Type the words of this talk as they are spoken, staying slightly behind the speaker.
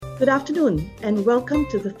Good afternoon, and welcome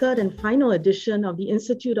to the third and final edition of the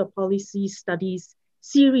Institute of Policy Studies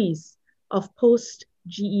series of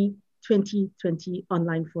post-GE 2020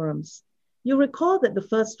 online forums. You'll recall that the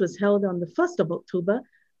first was held on the 1st of October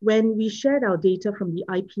when we shared our data from the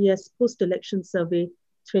IPS Post-Election Survey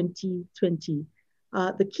 2020.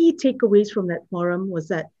 The key takeaways from that forum was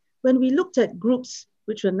that when we looked at groups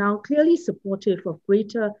which are now clearly supportive of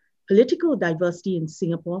greater political diversity in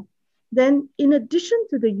Singapore, then in addition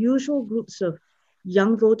to the usual groups of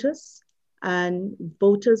young voters and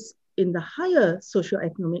voters in the higher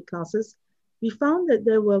socioeconomic classes, we found that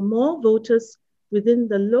there were more voters within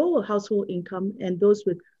the lower household income and those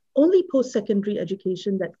with only post-secondary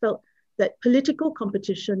education that felt that political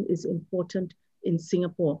competition is important in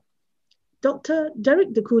Singapore. Dr.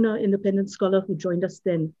 Derek D'Cunha, independent scholar who joined us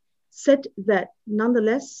then, said that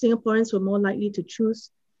nonetheless, Singaporeans were more likely to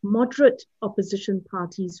choose moderate opposition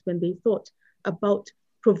parties when they thought about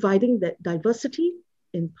providing that diversity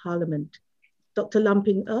in parliament. Dr. Lam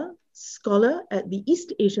Ping scholar at the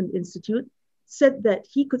East Asian Institute, said that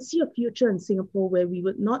he could see a future in Singapore where we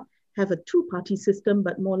would not have a two-party system,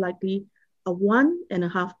 but more likely a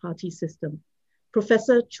 1.5 party system.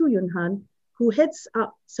 Professor Chu Yun Han, who heads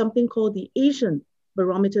up something called the Asian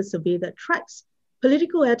Barometer Survey that tracks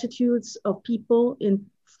political attitudes of people in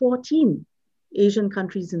 14 Asian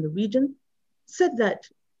countries in the region, said that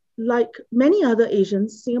like many other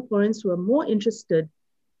Asians, Singaporeans were more interested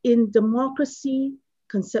in democracy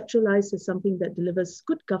conceptualized as something that delivers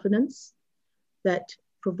good governance, that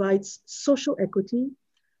provides social equity,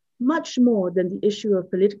 much more than the issue of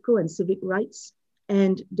political and civic rights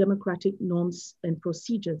and democratic norms and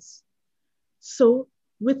procedures. So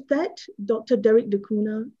with that, Dr. Derek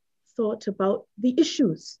D'Cunha thought about the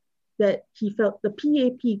issues that he felt the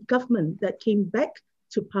PAP government that came back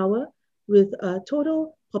to power with a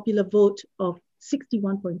total popular vote of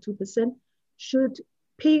 61.2% should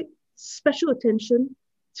pay special attention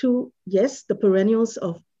to, yes, the perennials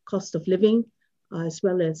of cost of living, as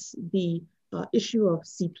well as the issue of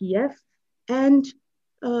CPF and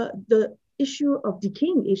the issue of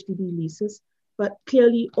decaying HDB leases, but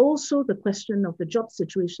clearly also the question of the job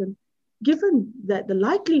situation, given that the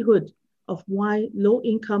likelihood of why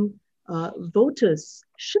low-income voters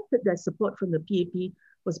shifted their support from the PAP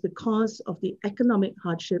was because of the economic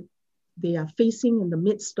hardship they are facing in the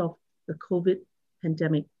midst of the COVID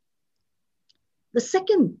pandemic. The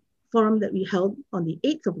second forum that we held on the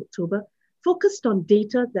 8th of October focused on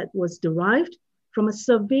data that was derived from a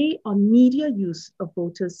survey on media use of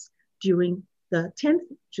voters during the 10th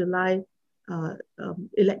July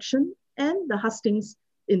election and the hustings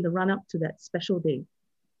in the run-up to that special day.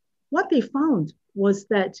 What they found was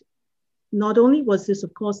that not only was this,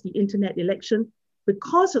 of course, the internet election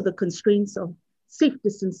because of the constraints of safe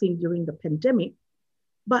distancing during the pandemic,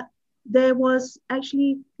 but there was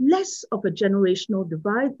actually less of a generational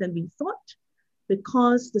divide than we thought,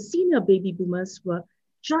 because the senior baby boomers were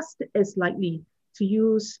just as likely to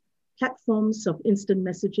use platforms of instant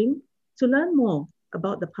messaging to learn more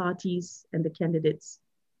about the parties and the candidates.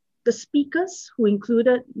 The speakers, who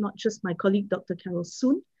included not just my colleague, Dr. Carol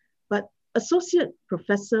Soon, but Associate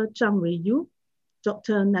Professor Zhang Wei-Yu,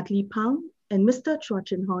 Dr. Natalie Pang, and Mr. Chua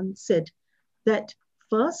Chin Horn said that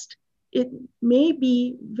first, it may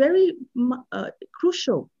be very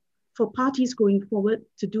crucial for parties going forward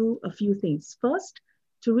to do a few things. First,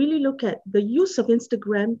 to really look at the use of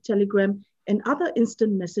Instagram, Telegram, and other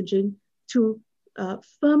instant messaging to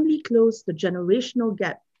firmly close the generational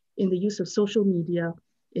gap in the use of social media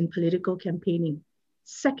in political campaigning.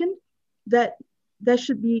 Second, that there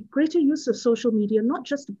should be greater use of social media, not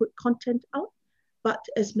just to put content out, but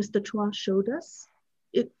as Mr. Chua showed us,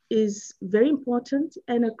 it is very important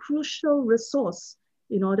and a crucial resource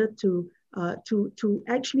in order to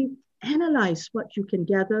actually analyze what you can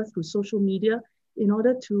gather through social media in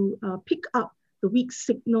order to pick up the weak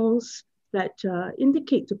signals that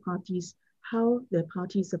indicate to parties how their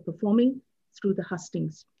parties are performing through the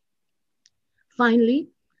hustings. Finally,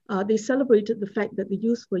 they celebrated the fact that the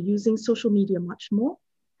youth were using social media much more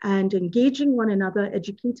and engaging one another,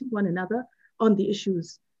 educating one another on the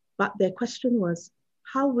issues. But their question was,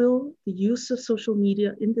 how will the use of social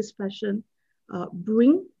media in this fashion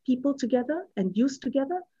bring people together and use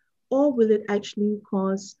together, or will it actually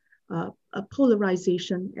cause a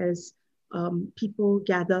polarization as people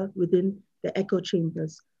gather within the echo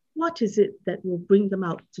chambers? What is it that will bring them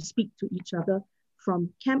out to speak to each other from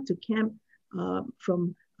camp to camp,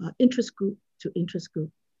 from interest group to interest group?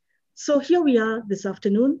 So here we are this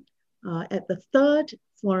afternoon at the third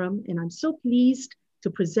forum, and I'm so pleased to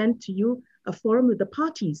present to you a forum with the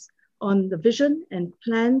parties on the vision and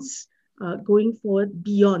plans going forward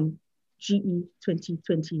beyond GE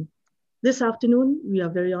 2020. This afternoon, we are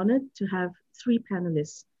very honored to have three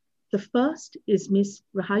panelists. The first is Ms.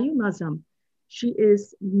 Rahayu Mazam. She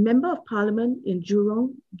is Member of Parliament in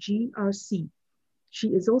Jurong GRC. She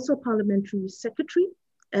is also Parliamentary Secretary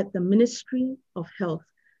at the Ministry of Health.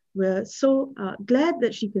 We're so glad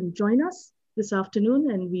that she can join us this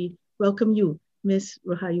afternoon, and we welcome you, Ms.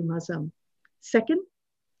 Rahayu Mazam. Second,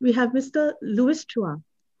 we have Mr. Louis Chua,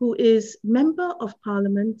 who is Member of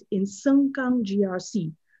Parliament in Sengkang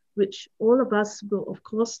GRC, which all of us will of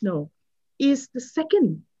course know is the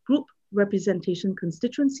second group representation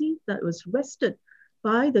constituency that was wrested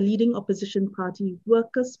by the leading opposition party,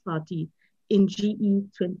 Workers' Party, in GE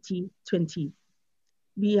 2020.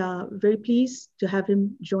 We are very pleased to have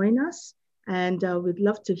him join us, and we'd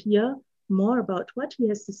love to hear more about what he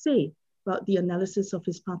has to say about the analysis of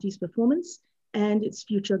his party's performance and its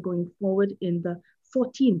future going forward in the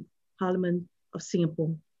 14th Parliament of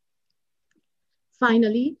Singapore.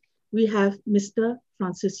 Finally, we have Mr.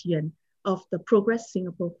 Francis Yuen of the Progress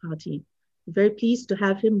Singapore Party. Very pleased to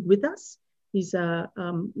have him with us. He's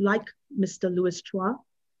like Mr. Louis Chua,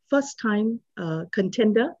 first time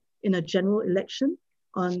contender in a general election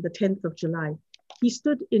on the 10th of July. He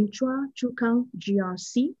stood in Chua Chu Kang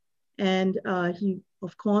GRC, and he,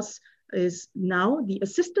 of course, is now the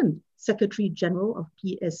Assistant Secretary General of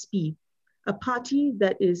PSP, a party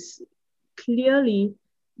that is clearly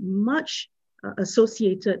much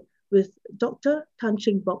associated with Dr. Tan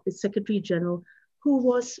Cheng Bock, the Secretary General, who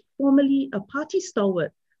was formerly a party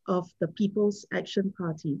stalwart of the People's Action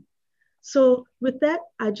Party. So with that,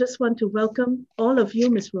 I just want to welcome all of you,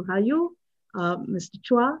 Ms. Rahayu, Mr.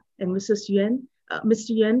 Chua, and Mrs. Yuen, Mr.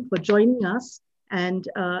 Yuen for joining us. And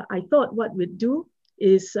I thought what we'd do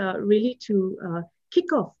is really to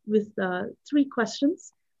kick off with three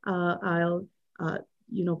questions. I'll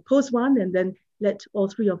pose one and then let all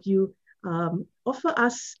three of you offer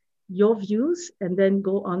us your views and then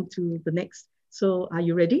go on to the next. So are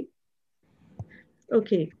you ready?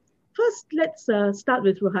 Okay. First, let's start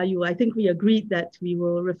with Rahayu. I think we agreed that we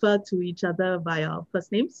will refer to each other by our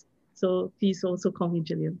first names. So please also call me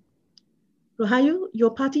Gillian. Rahayu,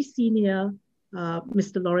 your party senior,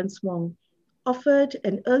 Mr. Lawrence Wong, offered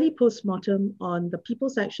an early postmortem on the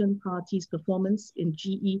People's Action Party's performance in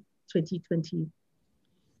GE 2020.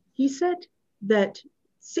 He said that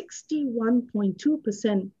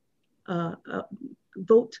 61.2%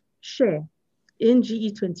 vote share in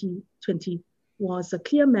GE 2020 was a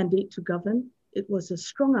clear mandate to govern. It was a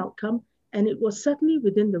strong outcome, and it was certainly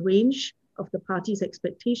within the range of the party's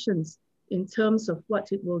expectations in terms of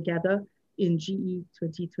what it will gather in GE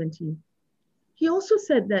 2020. He also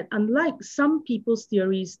said that unlike some people's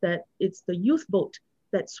theories that it's the youth vote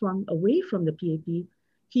that swung away from the PAP,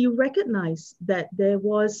 he recognized that there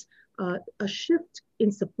was a shift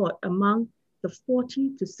in support among the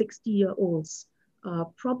 40 to 60-year-olds,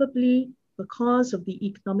 probably because of the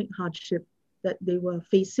economic hardship that they were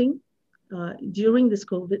facing during this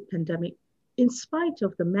COVID pandemic, in spite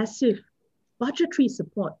of the massive budgetary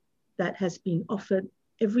support that has been offered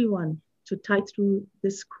everyone to tide through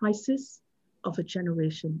this crisis of a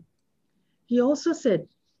generation. He also said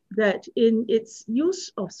that in its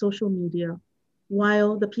use of social media,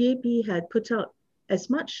 while the PAP had put out as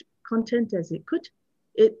much content as it could,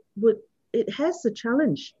 it has the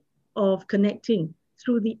challenge of connecting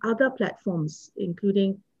through the other platforms,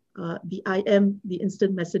 including the IM, the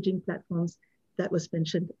instant messaging platforms that was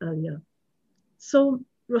mentioned earlier. So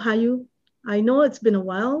Rahayu, I know it's been a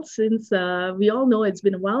while since, we all know it's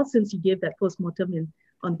been a while since you gave that postmortem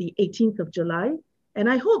on the 18th of July. And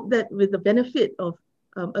I hope that with the benefit of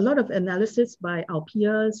a lot of analysis by our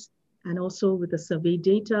peers and also with the survey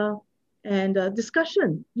data and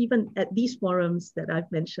discussion, even at these forums that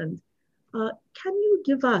I've mentioned, can you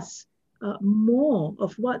give us more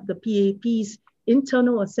of what the PAP's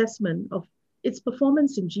internal assessment of its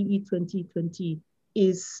performance in GE 2020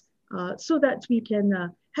 is, so that we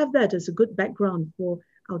can have that as a good background for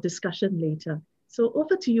our discussion later. So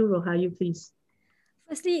over to you, Rahayu, please.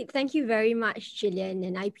 Firstly, thank you very much, Gillian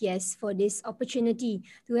and IPS, for this opportunity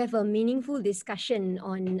to have a meaningful discussion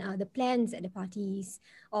on the plans that the parties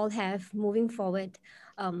all have moving forward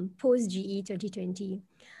post-GE 2020.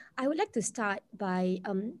 I would like to start by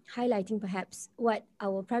highlighting perhaps what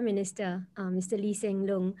our Prime Minister, Mr. Lee Hsien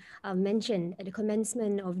Loong, mentioned at the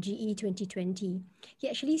commencement of GE 2020. He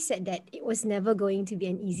actually said that it was never going to be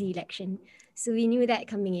an easy election. So we knew that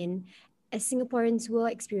coming in, as Singaporeans were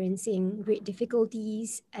experiencing great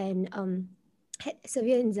difficulties and had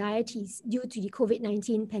severe anxieties due to the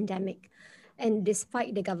COVID-19 pandemic. And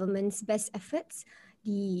despite the government's best efforts,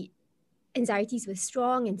 the anxieties were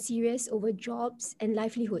strong and serious over jobs and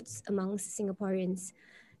livelihoods amongst Singaporeans.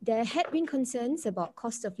 There had been concerns about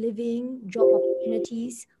cost of living, job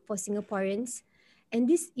opportunities for Singaporeans, and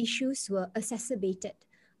these issues were exacerbated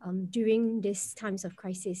during these times of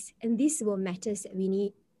crisis. And these were matters that we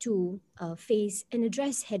need to face and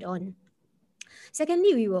address head on.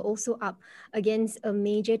 Secondly, we were also up against a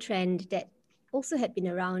major trend that also had been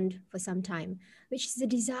around for some time, which is the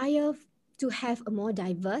desire to have a more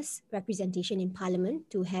diverse representation in Parliament,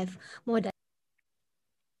 to have more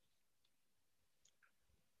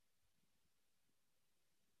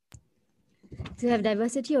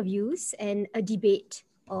diversity of views and a debate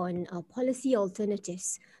on policy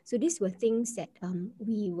alternatives. So these were things that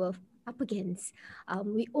we were up against.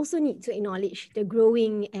 We also need to acknowledge the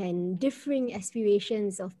growing and differing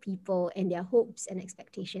aspirations of people and their hopes and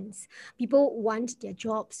expectations. People want their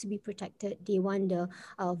jobs to be protected. They want the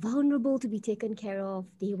vulnerable to be taken care of.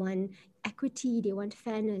 They want equity, they want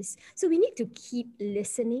fairness. So we need to keep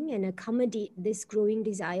listening and accommodate this growing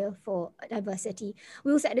desire for diversity.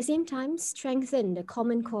 We also at the same time strengthen the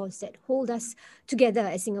common cause that hold us together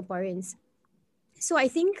as Singaporeans. So I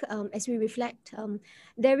think as we reflect,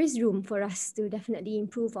 there is room for us to definitely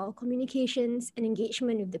improve our communications and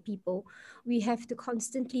engagement with the people. We have to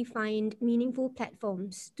constantly find meaningful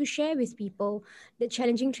platforms to share with people the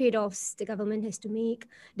challenging trade-offs the government has to make,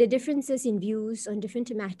 the differences in views on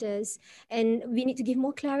different matters, and we need to give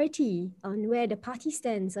more clarity on where the party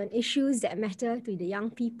stands on issues that matter to the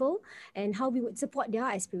young people and how we would support their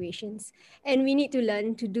aspirations. And we need to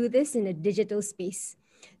learn to do this in a digital space.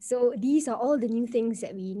 So these are all the new things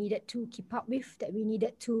that we needed to keep up with, that we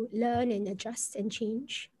needed to learn and adjust and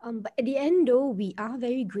change. But at the end, though, we are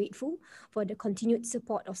very grateful for the continued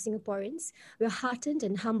support of Singaporeans. We're heartened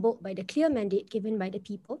and humbled by the clear mandate given by the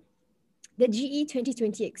people. The GE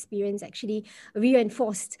 2020 experience actually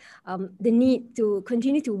reinforced the need to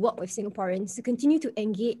continue to work with Singaporeans, to continue to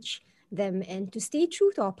engage them and to stay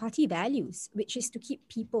true to our party values, which is to keep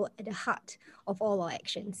people at the heart of all our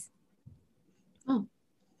actions. Oh.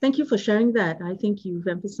 Thank you for sharing that. I think you've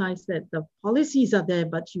emphasized that the policies are there,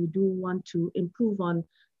 but you do want to improve on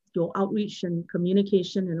your outreach and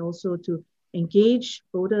communication and also to engage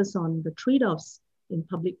voters on the trade-offs in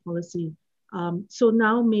public policy. So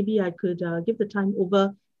now maybe I could give the time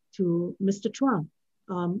over to Mr. Chua.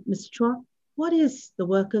 Mr. Chua, what is the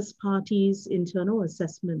Workers' Party's internal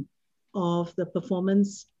assessment of the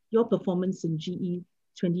performance, your performance in GE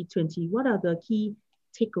 2020? What are the key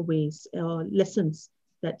takeaways or lessons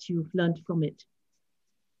that you've learned from it?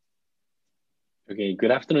 Okay,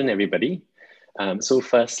 good afternoon, everybody. So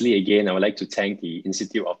firstly, again, I would like to thank the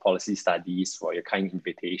Institute of Policy Studies for your kind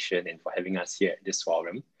invitation and for having us here at this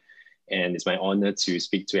forum. And it's my honor to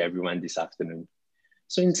speak to everyone this afternoon.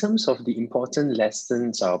 So in terms of the important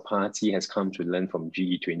lessons our party has come to learn from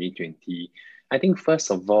GE 2020, I think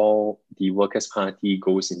first of all, the Workers' Party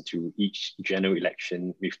goes into each general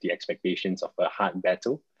election with the expectations of a hard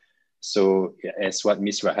battle. So as what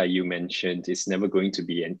Ms. Rahayu mentioned, it's never going to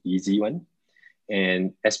be an easy one.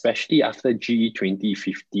 And especially after GE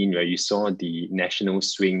 2015, where you saw the national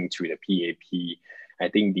swing to the PAP, I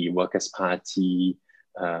think the Workers' Party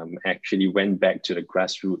actually went back to the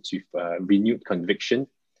grassroots with renewed conviction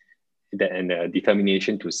and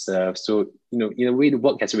determination to serve. So, in a way, the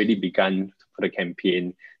work has already begun for the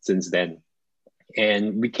campaign since then.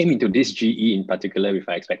 And we came into this GE in particular with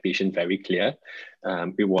our expectation very clear.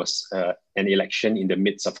 It was an election in the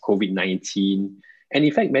midst of COVID-19. And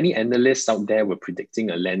in fact, many analysts out there were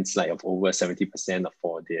predicting a landslide of over 70%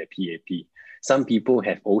 for the PAP. Some people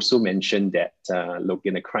have also mentioned that, look,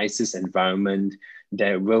 in a crisis environment,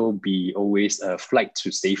 there will be always a flight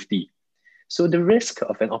to safety. So the risk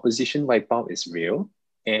of an opposition wipeout is real.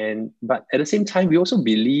 But at the same time, we also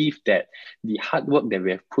believe that the hard work that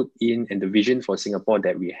we have put in and the vision for Singapore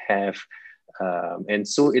that we have, and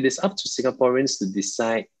so it is up to Singaporeans to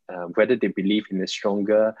decide whether they believe in a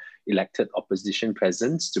stronger elected opposition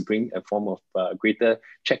presence to bring a form of greater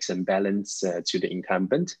checks and balance to the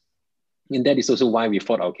incumbent. And that is also why we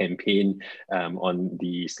fought our campaign on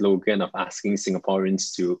the slogan of asking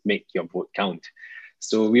Singaporeans to make your vote count.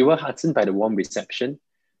 So we were heartened by the warm reception.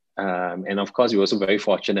 And of course, we were also very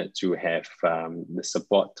fortunate to have the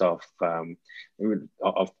support of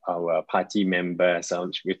our party members,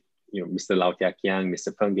 with Mr. Lau Tia Kiang,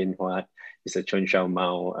 Mr. Peng Bien Huat, Mr. Chun Shao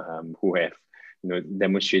Mao, who have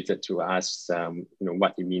demonstrated to us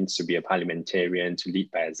what it means to be a parliamentarian, to lead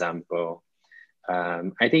by example.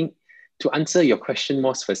 I think to answer your question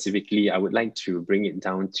more specifically, I would like to bring it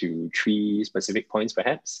down to 3 specific points,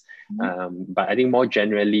 perhaps. Mm-hmm. But I think more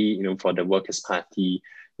generally, for the Workers' Party,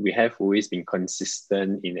 we have always been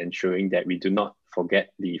consistent in ensuring that we do not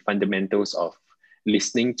forget the fundamentals of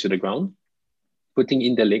listening to the ground, putting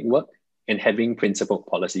in the legwork, and having principled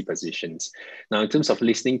policy positions. Now, in terms of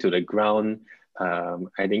listening to the ground,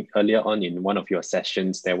 I think earlier on in one of your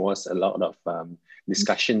sessions, there was a lot of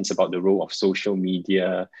discussions about the role of social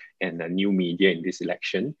media and new media in this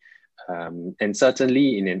election. And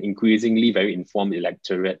certainly in an increasingly very informed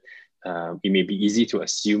electorate, it may be easy to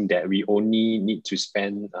assume that we only need to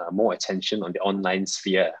spend more attention on the online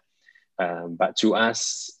sphere. But to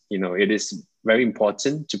us, it is very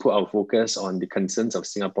important to put our focus on the concerns of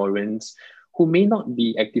Singaporeans who may not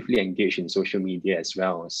be actively engaged in social media as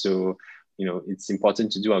well. So, it's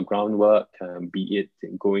important to do our groundwork, be it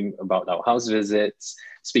going about our house visits,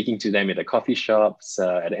 speaking to them at the coffee shops,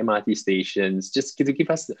 at the MRT stations, just to give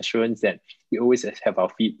us the assurance that we always have our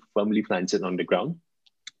feet firmly planted on the ground.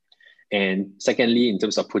 And secondly, in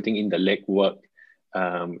terms of putting in the legwork,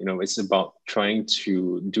 it's about trying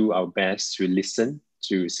to do our best to listen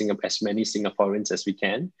to as many Singaporeans as we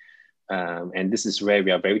can. And this is where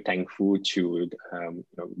we are very thankful to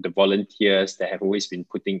the volunteers that have always been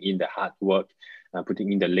putting in the hard work,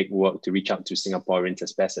 putting in the legwork to reach out to Singaporeans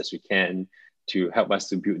as best as we can to help us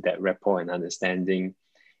to build that rapport and understanding.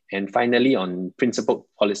 And finally, on principled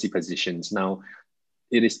policy positions. Now,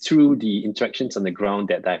 it is through the interactions on the ground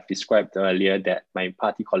that I've described earlier that my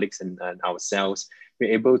party colleagues and ourselves were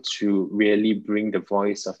able to really bring the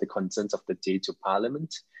voice of the concerns of the day to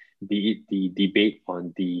Parliament, be it the debate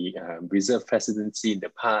on the reserve presidency in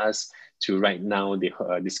the past to right now the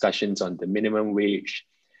discussions on the minimum wage.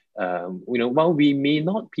 While we may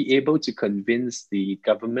not be able to convince the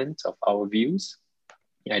government of our views,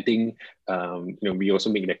 I think we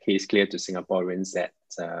also make the case clear to Singaporeans that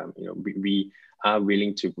we are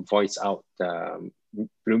willing to voice out,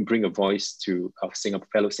 bring a voice to our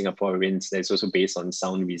fellow Singaporeans that's also based on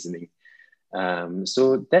sound reasoning.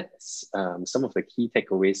 So that's some of the key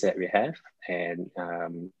takeaways that we have. And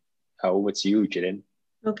over to you, Gillian.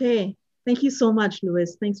 Okay, thank you so much,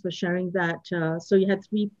 Louis. Thanks for sharing that. So you had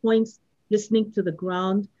 3 points: listening to the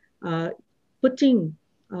ground, putting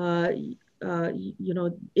in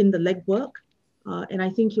the legwork, and I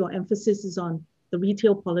think your emphasis is on the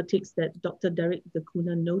retail politics that Dr. Derek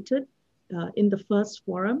D'Cunha noted in the first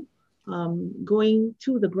forum, going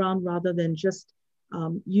to the ground rather than just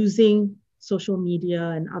using social media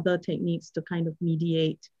and other techniques to kind of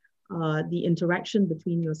mediate the interaction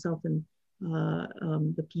between yourself and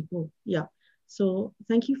the people. Yeah, so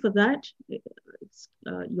thank you for that.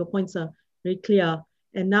 Your points are very clear.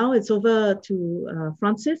 And now it's over to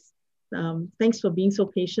Francis. Thanks for being so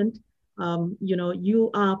patient. You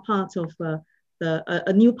are part of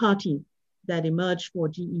a new party that emerged for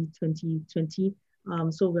GE 2020.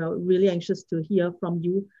 So we're really anxious to hear from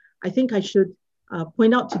you. I think I should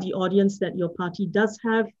point out to the audience that your party does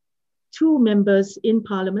have 2 members in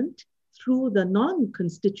Parliament through the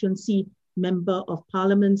non-constituency member of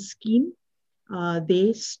Parliament scheme.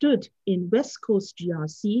 They stood in West Coast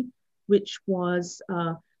GRC, which was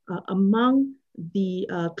among the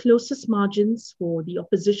closest margins for the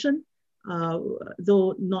opposition,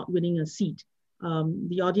 though not winning a seat.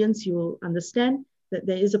 The audience, you'll understand that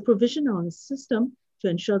there is a provision on the system to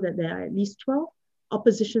ensure that there are at least 12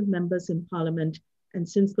 opposition members in Parliament. And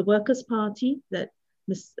since the Workers' Party that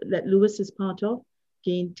Louis is part of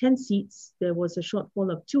gained 10 seats, there was a shortfall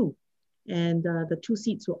of 2. And the 2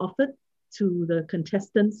 seats were offered to the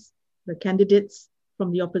contestants, the candidates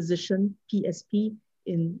from the opposition, PSP,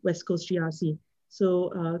 in West Coast GRC.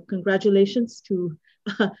 So congratulations to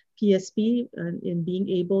PSP in being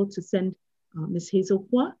able to send Ms. Hazel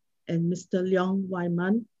Hua and Mr. Leong Wai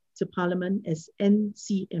Man to Parliament as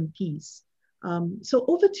NCMPs. So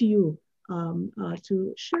over to you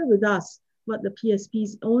to share with us what the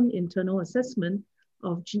PSP's own internal assessment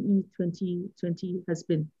of GE 2020 has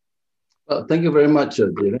been. Thank you very much,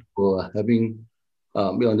 Jane, for having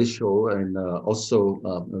me on this show, and also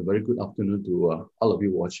a very good afternoon to all of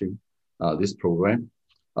you watching this program.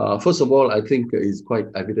 First of all, I think it's quite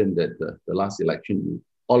evident that the last election,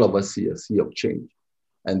 all of us see a sea of change.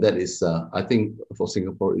 And that is, I think for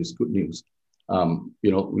Singapore is good news.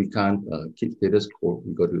 We can't keep status quo,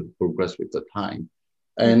 we got to progress with the time.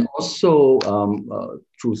 And also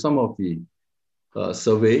through some of the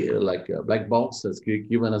survey, like Black Box has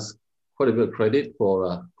given us quite a bit of credit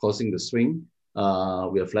for causing the swing. We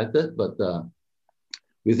are flattered, but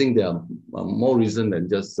we think there are more reason than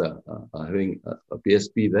just having a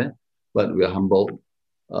PSP there, but we are humbled.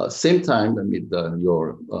 Same time, I mean,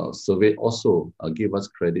 your survey also gave us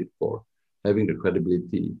credit for having the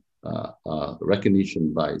credibility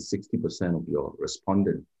recognition by 60% of your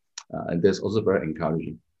respondents. And that's also very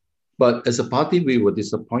encouraging. But as a party, we were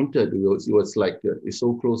disappointed. It was like it's so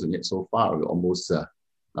close and yet so far. We almost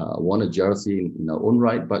won a GRC in our own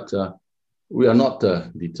right, but we are not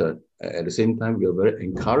deterred. At the same time, we are very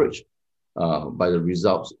encouraged by the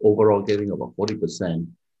results. Overall, getting about 40%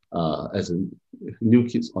 as new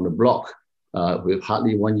kids on the block with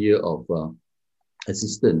hardly 1 year of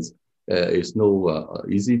assistance is no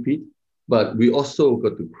easy feat. But we also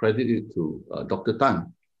got to credit it to Dr. Tan,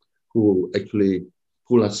 who actually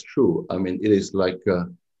pull us through. I mean, it is like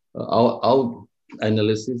our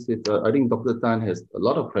analysis. I think Dr. Tan has a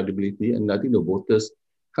lot of credibility, and I think the voters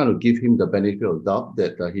kind of give him the benefit of doubt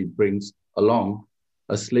that he brings along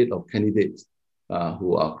a slate of candidates who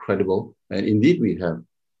are credible. And indeed, we have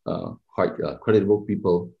quite credible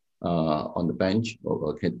people on the bench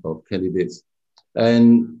of candidates.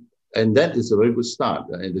 And that is a very good start.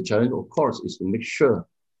 And the challenge, of course, is to make sure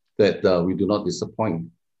that we do not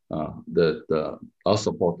disappoint our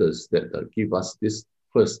supporters that give us this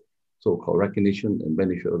first so-called recognition and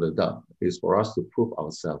benefit of the doubt is for us to prove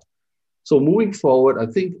ourselves. So moving forward, I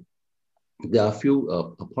think there are a few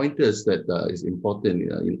pointers that is important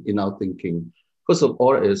in our thinking. First of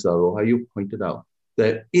all, as Rohayu pointed out,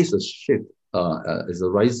 there is a shift, is a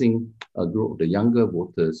rising group of the younger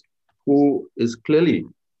voters who is clearly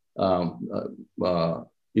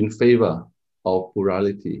in favor of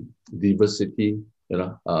plurality, diversity,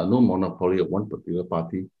 no monopoly of one particular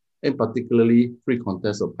party, and particularly free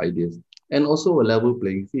contest of ideas, and also a level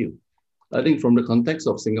playing field. I think from the context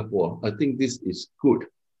of Singapore, I think this is good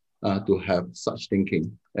to have such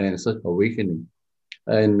thinking and such awakening.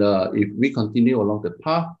 And if we continue along the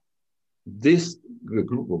path, this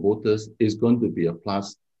group of voters is going to be a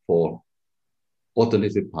plus for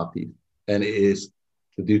alternative parties. And it is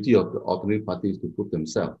the duty of the alternative parties to prove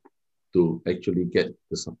themselves to actually get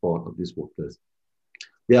the support of these voters.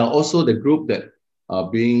 They are also the group that are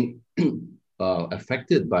being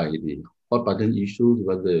affected by the hot button issues,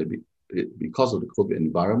 whether because of the COVID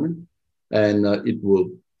environment, and it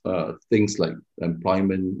will things like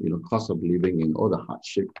employment, cost of living, and all the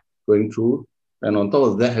hardship going through. And on top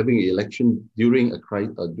of that, having an election during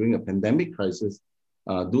a pandemic crisis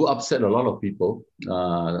do upset a lot of people,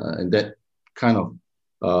 and that kind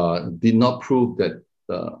of did not prove that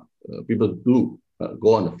people do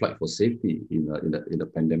go on the flight for safety in a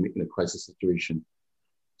pandemic, in a crisis situation.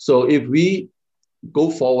 So if we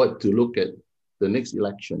go forward to look at the next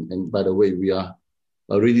election, and by the way, we are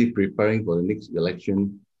already preparing for the next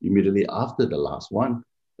election immediately after the last one,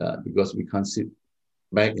 because we can't sit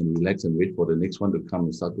back and relax and wait for the next one to come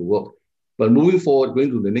and start to work. But moving forward,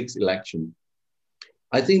 going to the next election,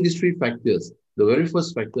 I think these three factors, the very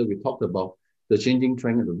first factor we talked about, the changing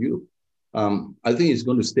trend of the youth, I think it's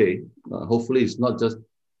going to stay. Hopefully, it's not just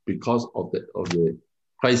because of the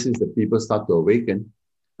crisis that people start to awaken.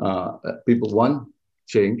 People want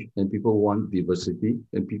change, and people want diversity,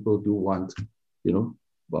 and people do want,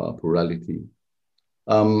 plurality.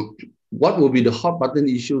 What will be the hot button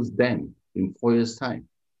issues then in 4 years' time?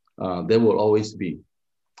 There will always be.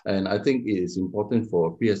 And I think it is important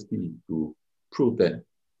for PSP to prove that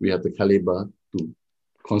we have the caliber to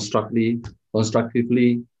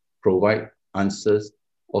constructively provide answers,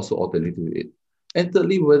 also alternative. And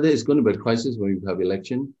thirdly, whether it's going to be a crisis when we have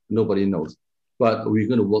election, nobody knows. But we're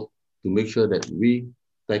going to work to make sure that we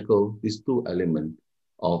tackle these two elements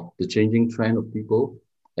of the changing trend of people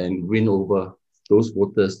and win over those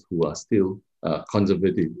voters who are still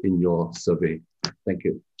conservative in your survey. Thank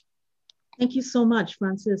you. Thank you so much,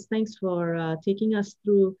 Francis. Thanks for taking us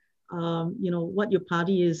through, what your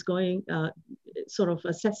party is going, sort of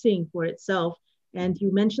assessing for itself. And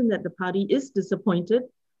you mentioned that the party is disappointed,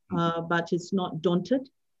 but it's not daunted.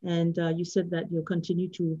 And you said that you'll continue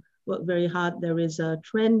to work very hard. There is a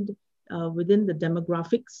trend within the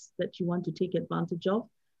demographics that you want to take advantage of.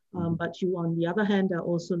 But you, on the other hand, are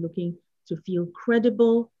also looking to feel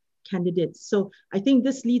credible candidates. So I think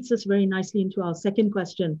this leads us very nicely into our second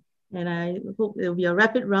question. And I hope there'll be a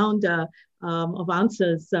rapid round of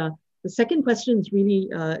answers. The second question is really,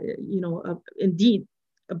 indeed,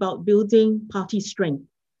 about building party strength.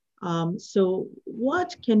 So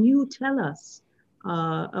what can you tell us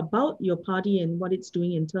about your party and what it's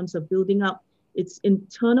doing in terms of building up its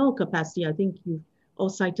internal capacity? I think you've all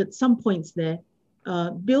cited some points there.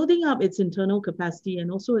 Building up its internal capacity and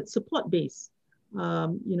also its support base,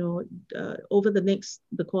 over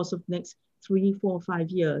the course of next 3, 4, 5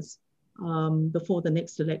 years before the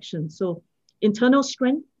next election. So internal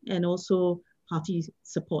strength and also party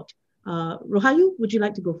support. Rohayu, would you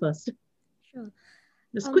like to go first? Sure.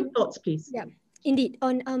 Just quick thoughts, please. Yeah, indeed.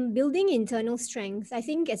 On building internal strength, I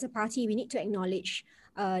think as a party, we need to acknowledge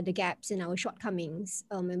the gaps and our shortcomings,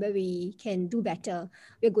 and where we can do better.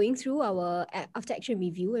 We're going through our after action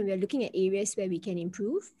review, and we're looking at areas where we can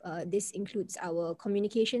improve. This includes our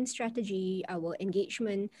communication strategy, our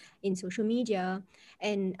engagement in social media,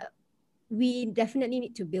 and we definitely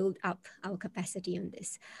need to build up our capacity on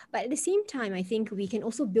this. But at the same time, I think we can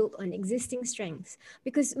also build on existing strengths,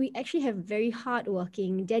 because we actually have very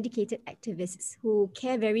hardworking, dedicated activists who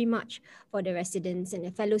care very much for the residents and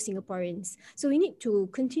their fellow Singaporeans. So we need to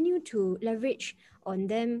continue to leverage on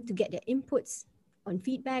them to get their inputs on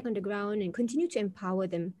feedback on the ground and continue to empower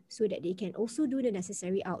them so that they can also do the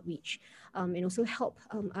necessary outreach, and also help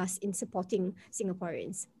us in supporting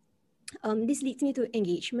Singaporeans. This leads me to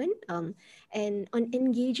engagement. And on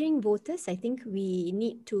engaging voters, I think we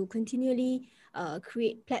need to continually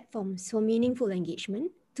create platforms for meaningful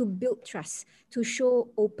engagement, to build trust, to show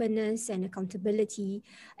openness and accountability.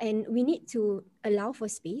 And we need to allow for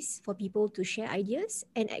space for people to share ideas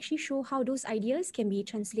and actually show how those ideas can be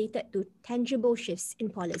translated to tangible shifts in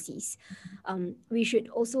policies. We should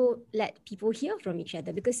also let people hear from each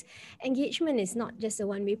other, because engagement is not just a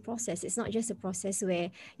one-way process. It's not just a process where,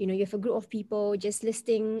 you know, you have a group of people just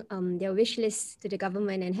listing their wish lists to the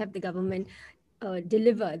government and have the government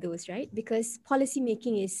deliver those, right? Because policy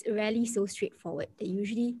making is rarely so straightforward. They're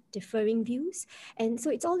usually differing views. And so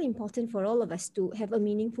it's all important for all of us to have a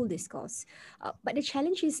meaningful discourse. But the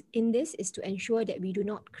challenge in this is to ensure that we do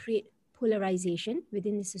not create polarization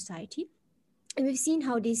within the society. And we've seen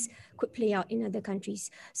how this could play out in other countries.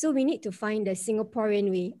 So we need to find a Singaporean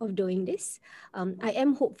way of doing this. I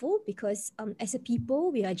am hopeful because as a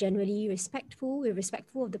people, we are generally respectful. We're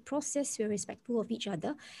respectful of the process. We're respectful of each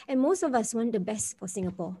other. And most of us want the best for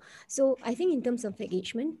Singapore. So I think in terms of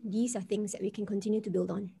engagement, these are things that we can continue to build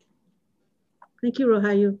on. Thank you,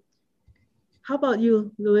 Rahayu. How about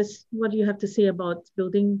you, Louis? What do you have to say about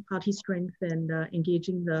building party strength and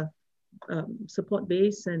engaging the support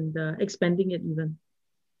base and expanding it even?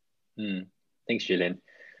 Thanks, Gillian.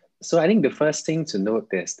 So I think the first thing to note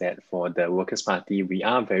is that for the Workers' Party, we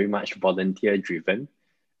are very much volunteer driven.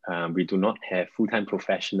 We do not have full-time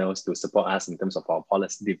professionals to support us in terms of our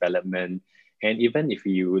policy development. And even if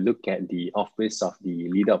you look at the office of the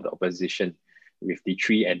leader of the opposition with the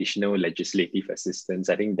 3 additional legislative assistants,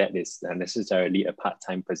 I think that is necessarily a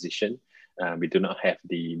part-time position. We do not have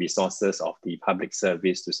the resources of the public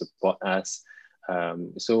service to support us.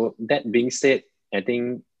 So that being said, I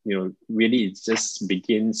think, you know, really it just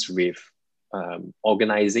begins with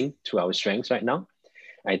organizing to our strengths right now.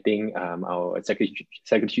 I think our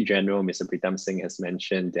Secretary General, Mr. Pritam Singh, has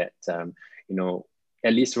mentioned that, you know,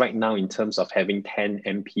 at least right now in terms of having 10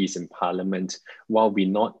 MPs in Parliament, while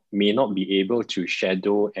we may not be able to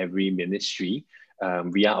shadow every ministry,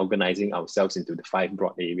 we are organizing ourselves into the 5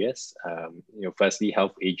 broad areas. You know, firstly,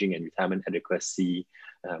 health, aging and retirement adequacy,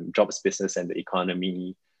 jobs, business and the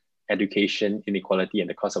economy, education, inequality and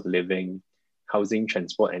the cost of living, housing,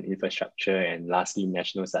 transport and infrastructure, and lastly,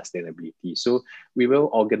 national sustainability. So we will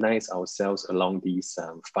organize ourselves along these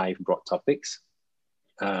 5 broad topics.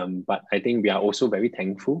 But I think we are also very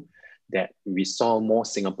thankful that we saw more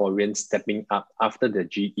Singaporeans stepping up after the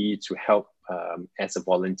GE to help as a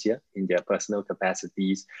volunteer in their personal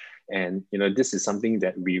capacities. And, you know, this is something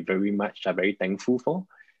that we very much are very thankful for.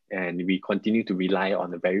 And we continue to rely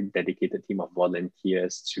on a very dedicated team of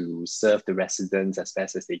volunteers to serve the residents as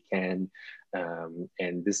best as they can.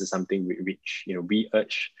 And this is something which, you know, we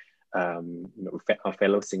urge you know, our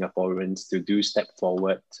fellow Singaporeans to do step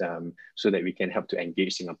forward so that we can help to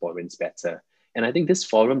engage Singaporeans better. And I think this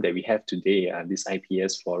forum that we have today, this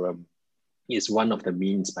IPS forum, is one of the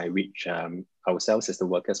means by which ourselves as the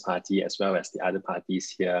Workers' Party, as well as the other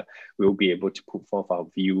parties here, will be able to put forth our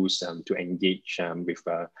views to engage with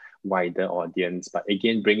a wider audience. But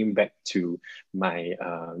again, bringing back to my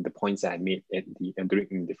the points that I made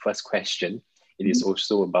during the first question, it is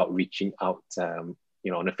also about reaching out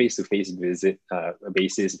you know, on a face-to-face visit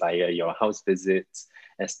basis via your house visits,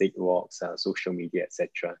 estate walks, social media,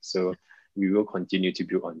 etc. So we will continue to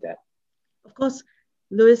build on that. Of course,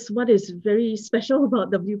 Louis, what is very special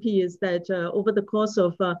about WP is that over the course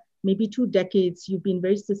of maybe 2 decades, you've been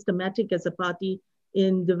very systematic as a party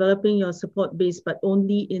in developing your support base, but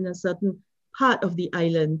only in a certain part of the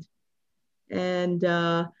island. And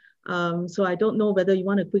so I don't know whether you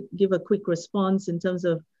want to give a quick response in terms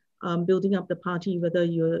of building up the party, whether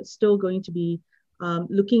you're still going to be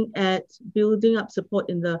looking at building up support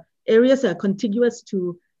in the areas that are contiguous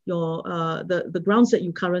to your the grounds that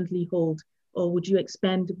you currently hold, or would you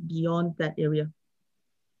expand beyond that area?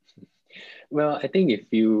 Well, I think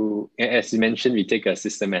if you, as you mentioned, we take a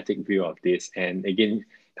systematic view of this. And again,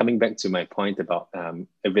 coming back to my point about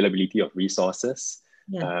availability of resources,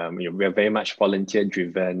 Yeah. We are very much volunteer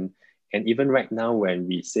driven. And even right now, when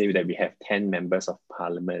we say that we have 10 members of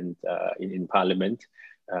parliament in parliament,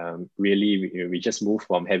 really, we just moved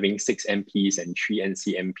from having 6 MPs and 3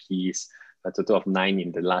 NC MPs, a total of 9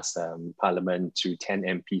 in the last parliament, to 10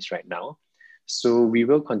 MPs right now. So we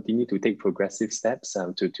will continue to take progressive steps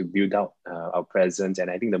to build out our presence.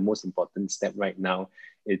 And I think the most important step right now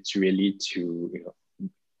is really to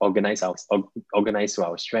organize to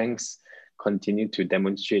our strengths, continue to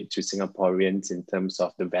demonstrate to Singaporeans in terms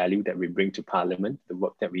of the value that we bring to Parliament, the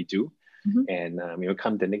work that we do. And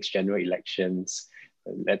come the next general elections,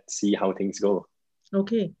 let's see how things go.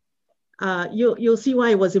 Okay. You'll see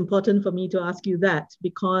why it was important for me to ask you that,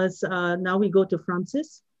 because now we go to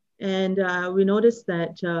Francis, and we noticed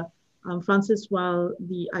that Francis, while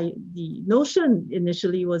the notion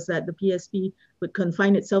initially was that the PSP would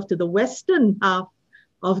confine itself to the western half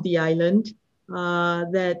of the island,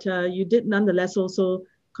 that you did nonetheless also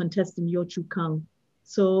contest in Yio Chu Kang.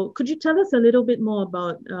 So could you tell us a little bit more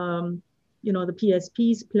about the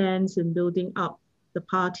PSP's plans in building up the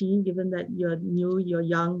party, given that you're new, you're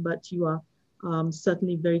young, but you are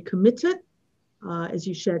certainly very committed, as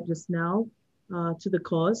you shared just now, to the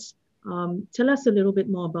cause. Tell us a little bit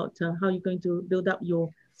more about how you're going to build up your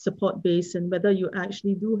support base, and whether you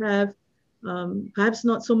actually do have perhaps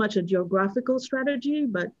not so much a geographical strategy,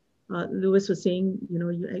 but Lewis was saying,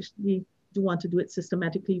 you actually do want to do it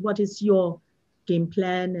systematically. What is your game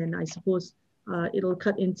plan? And I suppose it'll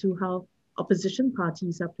cut into how opposition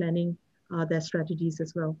parties are planning their strategies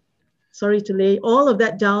as well. Sorry to lay all of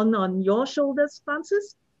that down on your shoulders,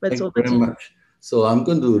 Francis, but it's over to you. Thank you very much. So I'm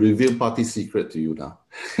going to reveal party secret to you now.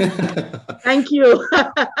 Thank you.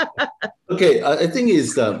 Okay, I think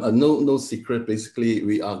it's no secret. Basically,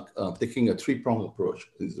 we are taking a 3-pronged approach.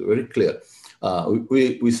 It's very clear.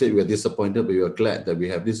 We say we are disappointed, but we are glad that we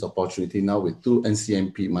have this opportunity now with 2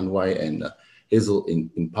 NCMP, Man Wai and Hazel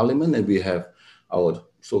in Parliament, and we have our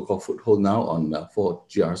so-called foothold now on 4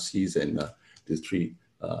 GRCs and the 3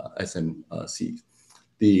 SMCs.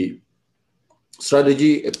 The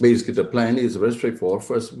strategy, basically the plan is very straightforward.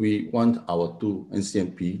 First, we want our 2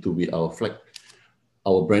 NCMP to be our flag,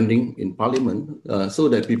 our branding in Parliament, so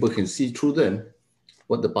that people can see through them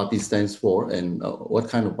what the party stands for and what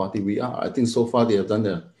kind of party we are. I think so far they have done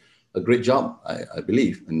a great job, I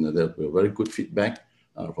believe, and there were very good feedback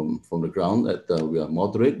from the ground that we are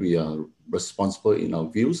moderate, we are responsible in our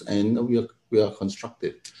views, and we are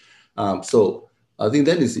constructive. So I think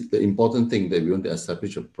that is the important thing, that we want to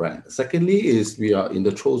establish a brand. Secondly is we are in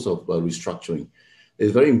the throes of restructuring.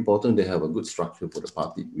 It's very important to have a good structure for the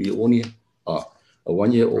party. We only are a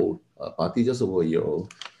 1-year-old party, just over a year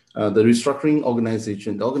old. The restructuring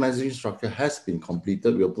organization, the organization structure has been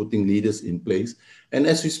completed. We are putting leaders in place. And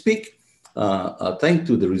as we speak, thanks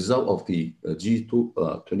to the result of the G2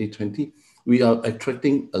 2020, we are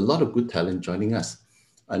attracting a lot of good talent joining us.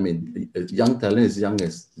 I mean, young talent as young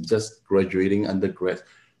as just graduating undergrad.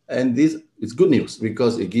 And this is good news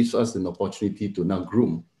because it gives us an opportunity to now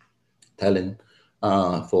groom talent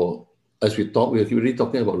for, as we talk, we're really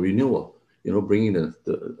talking about renewal, bringing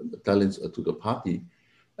the talents to the party.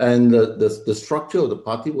 And the structure of the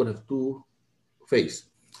party would have 2 phases.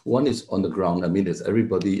 One is on the ground. I mean, as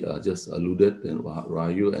everybody just alluded,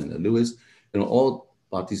 Raju and Lewis, all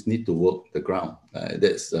parties need to work the ground.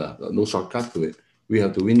 There's no shortcut to it. We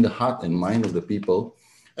have to win the heart and mind of the people,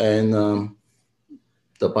 and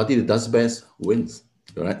the party that does best wins.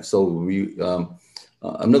 Right? So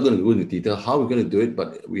I'm not going to go into detail how we're going to do it,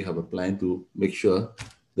 but we have a plan to make sure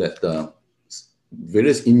that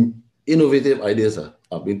various innovative ideas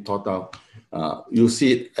are being thought out. You'll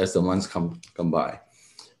see it as the months come by.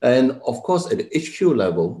 And of course, at the HQ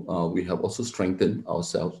level, we have also strengthened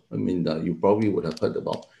ourselves. I mean, you probably would have heard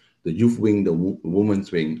about the youth wing, the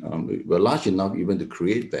women's wing. We're large enough even to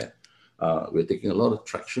create that. We're taking a lot of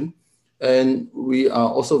traction. And we are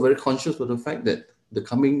also very conscious of the fact that the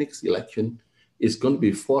coming next election is going to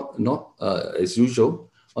be fought not as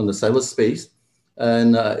usual on the cyberspace,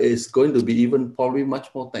 and it's going to be even probably much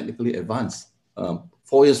more technically advanced.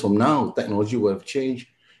 4 years from now, technology will have changed.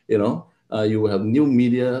 You will have new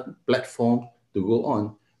media platform to go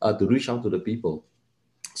on to reach out to the people.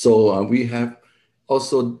 So we have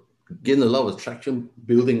also gained a lot of traction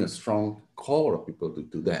building a strong core of people to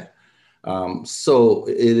do that. So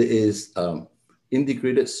it is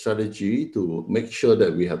integrated strategy to make sure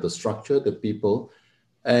that we have the structure, the people.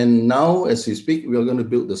 And now, as we speak, we are going to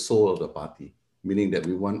build the soul of the party, meaning that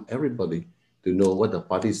we want everybody to know what the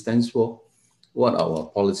party stands for, what our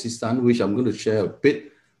policies stand, which I'm going to share a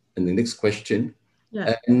bit in the next question,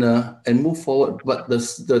 and move forward. But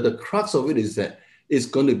the crux of it is that it's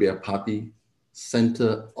going to be a party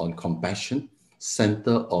center on compassion,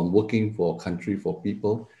 center on working for country, for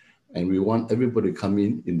people. And we want everybody to come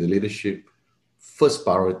in the leadership. First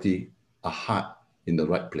priority, a heart in the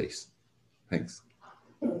right place. Thanks.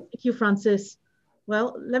 Thank you, Francis.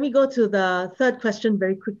 Well, let me go to the third question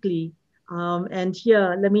very quickly. And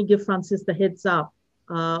here, let me give Francis the heads up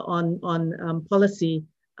on policy.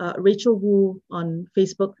 Rachel Wu on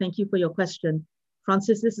Facebook, thank you for your question.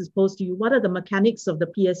 Francis, this is posed to you. What are the mechanics of the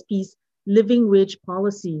PSP's living wage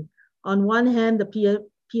policy? On one hand, the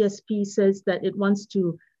PSP says that it wants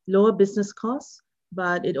to lower business costs,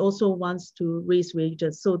 but it also wants to raise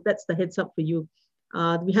wages. So that's the heads up for you.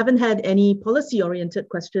 We haven't had any policy-oriented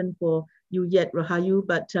question for you yet, Rahayu,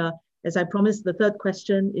 but as I promised, the third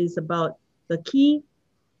question is about the key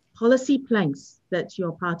policy planks that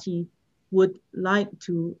your party would like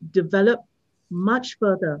to develop much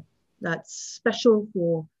further that's special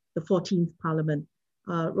for the 14th Parliament.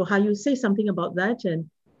 Rahayu, say something about that, and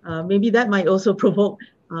maybe that might also provoke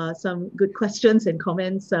some good questions and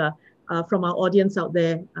comments from our audience out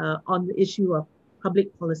there on the issue of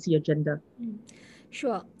public policy agenda.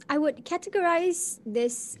 Sure. I would categorize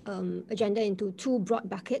this agenda into two broad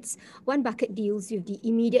buckets. One bucket deals with the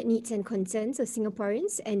immediate needs and concerns of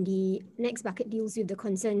Singaporeans, and the next bucket deals with the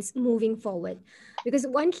concerns moving forward. Because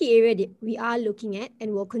one key area that we are looking at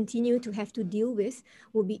and will continue to have to deal with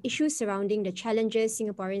will be issues surrounding the challenges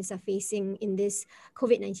Singaporeans are facing in this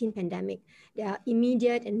COVID-19 pandemic. There are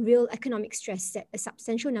immediate and real economic stress that a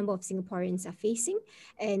substantial number of Singaporeans are facing,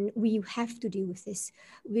 and we have to deal with this.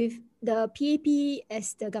 With the PAP,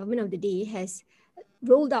 as the government of the day, has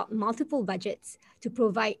rolled out multiple budgets to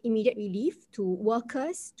provide immediate relief to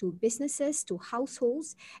workers, to businesses, to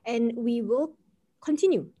households, and we will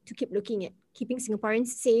continue to keep looking at keeping Singaporeans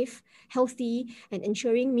safe, healthy, and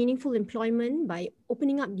ensuring meaningful employment by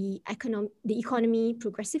opening up the economy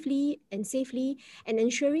progressively and safely, and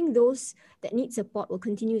ensuring those that need support will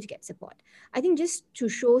continue to get support. I think just to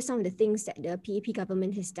show some of the things that the PAP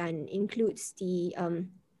government has done includes the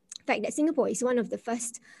fact that Singapore is one of the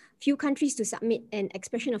first few countries to submit an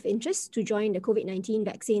expression of interest to join the COVID-19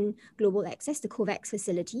 vaccine global access, the COVAX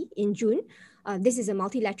facility, in June. This is a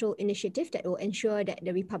multilateral initiative that will ensure that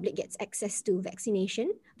the Republic gets access to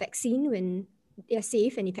vaccine when they are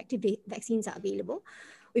safe and effective vaccines are available.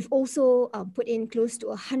 We've also put in close to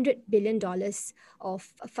 $100 billion of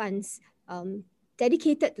funds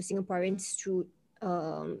dedicated to Singaporeans through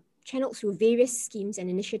channeled through various schemes and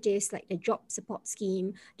initiatives like the Job Support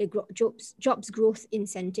Scheme, the Jobs Growth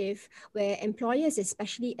Incentive, where employers,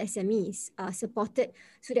 especially SMEs, are supported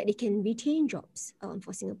so that they can retain jobs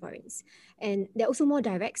for Singaporeans. And there are also more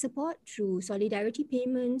direct support through solidarity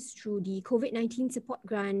payments, through the COVID-19 support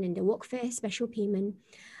grant and the workfare special payment.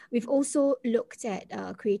 We've also looked at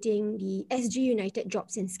creating the SG United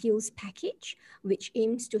Jobs and Skills package, which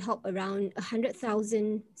aims to help around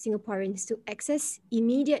 100,000 Singaporeans to access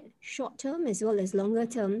immediate short-term as well as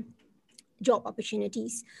longer-term job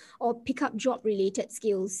opportunities or pick up job-related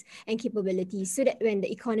skills and capabilities so that when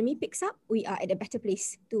the economy picks up, we are at a better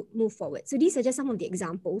place to move forward. So these are just some of the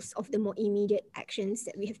examples of the more immediate actions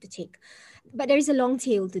that we have to take. But there is a long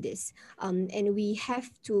tail to this, and we have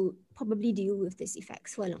to probably deal with these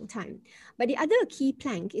effects for a long time. But the other key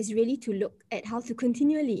plank is really to look at how to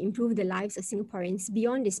continually improve the lives of Singaporeans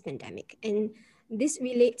beyond this pandemic. And this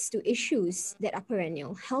relates to issues that are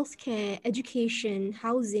perennial: healthcare, education,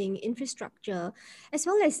 housing, infrastructure, as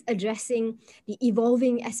well as addressing the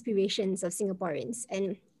evolving aspirations of Singaporeans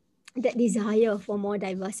and that desire for more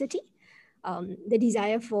diversity, the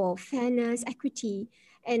desire for fairness, equity,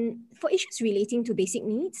 and for issues relating to basic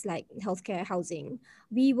needs like healthcare, housing.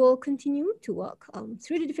 We will continue to work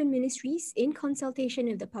through the different ministries in consultation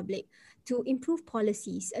with the public to improve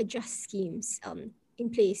policies, adjust schemes in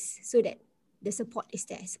place so that the support is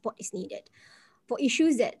there, support is needed. For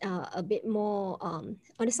issues that are a bit more on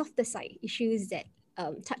the softer side, issues that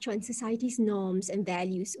touch on society's norms and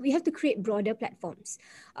values, we have to create broader platforms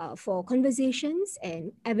for conversations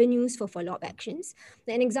and avenues for follow-up actions.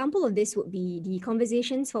 An example of this would be the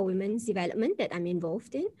Conversations for Women's Development that I'm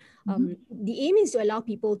involved in. The aim is to allow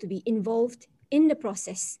people to be involved in the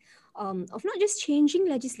process of not just changing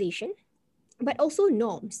legislation, but also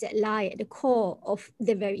norms that lie at the core of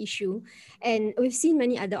the very issue. And we've seen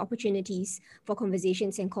many other opportunities for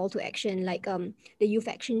conversations and call to action, like the Youth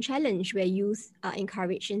Action Challenge, where youth are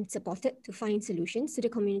encouraged and supported to find solutions to the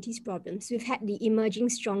community's problems. We've had the Emerging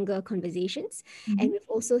Stronger conversations, and we've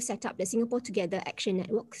also set up the Singapore Together Action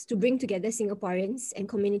Networks to bring together Singaporeans and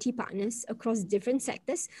community partners across different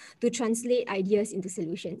sectors to translate ideas into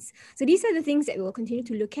solutions. So these are the things that we will continue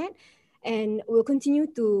to look at. And we'll continue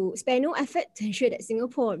to spare no effort to ensure that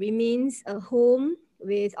Singapore remains a home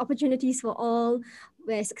with opportunities for all,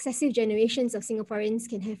 where successive generations of Singaporeans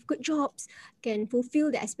can have good jobs, can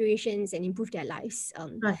fulfill their aspirations and improve their lives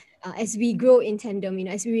as we grow in tandem,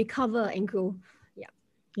 as we recover and grow.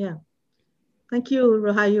 Yeah. Thank you,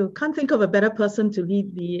 Rahayu. Can't think of a better person to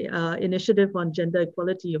lead the initiative on gender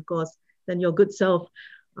equality, of course, than your good self.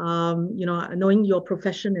 Knowing your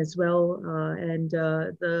profession as well, and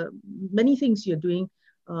the many things you're doing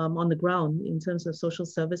on the ground in terms of social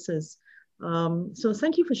services. So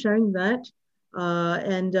thank you for sharing that.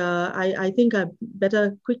 I think I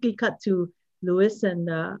better quickly cut to Louis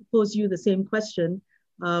and pose you the same question.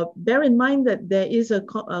 Bear in mind that there is a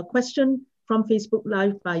question from Facebook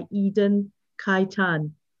Live by Eden Kai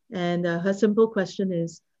Tan. And her simple question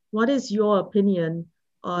is, what is your opinion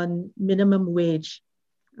on minimum wage?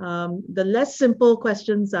 The less simple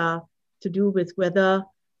questions are to do with whether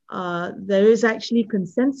there is actually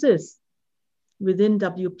consensus within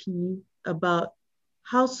WP about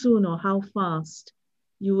how soon or how fast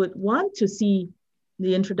you would want to see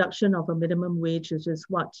the introduction of a minimum wage, which is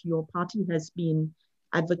what your party has been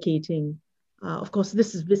advocating. Of course,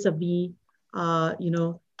 this is vis-a-vis,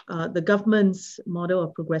 the government's model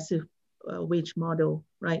of progressive wage model,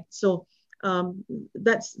 right? So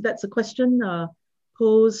that's a question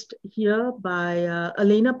posed here by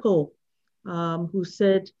Elena Poe, who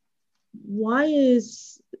said, why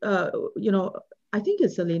is, I think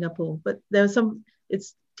it's Elena Poe, but there's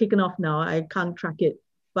it's taken off now, I can't track it.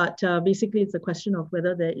 But basically it's a question of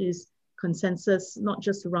whether there is consensus, not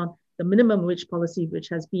just around the minimum wage policy, which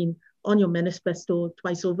has been on your manifesto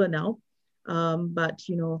twice over now, but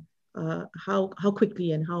how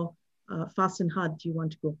quickly and how fast and hard do you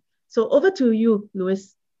want to go? So over to you,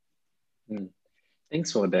 Louis.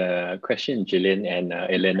 Thanks for the question, Gillian and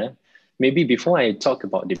Elena. Maybe before I talk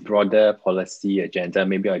about the broader policy agenda,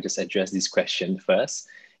 maybe I'll just address this question first.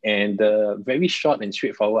 And the very short and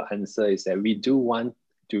straightforward answer is that we do want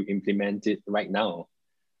to implement it right now.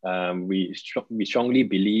 We strongly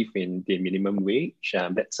believe in the minimum wage.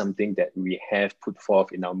 That's something that we have put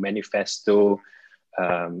forth in our manifesto.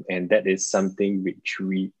 And that is something which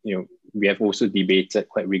we have also debated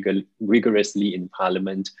quite rigorously in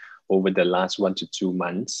Parliament over the last 1 to 2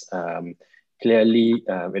 months. Clearly,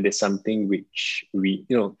 it is something which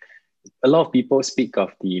a lot of people speak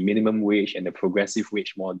of the minimum wage and the progressive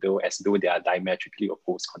wage model as though they are diametrically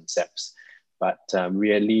opposed concepts. But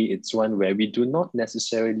really, it's one where we do not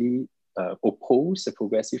necessarily oppose the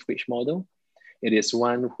progressive wage model. It is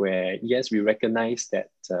one where, yes, we recognize that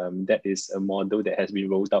that is a model that has been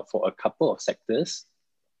rolled out for a couple of sectors,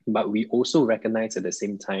 but we also recognize at the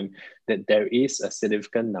same time that there is a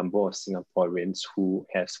significant number of Singaporeans who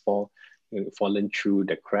has fallen through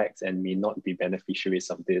the cracks and may not be beneficiaries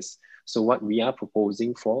of this. So what we are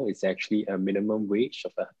proposing for is actually a minimum wage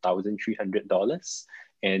of $1,300.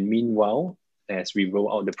 And meanwhile, as we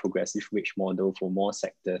roll out the progressive wage model for more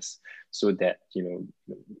sectors, so that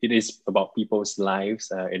it is about people's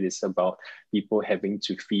lives, it is about people having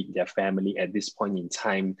to feed their family at this point in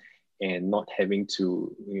time and not having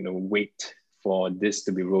to wait for this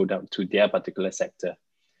to be rolled out to their particular sector.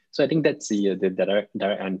 So I think that's the direct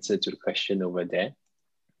answer to the question over there.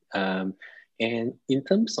 And in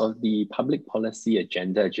terms of the public policy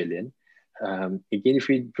agenda, Gillian, again, if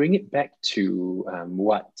we bring it back to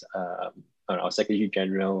what our Secretary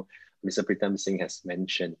General, Mr. Pritam Singh, has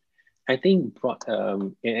mentioned, I think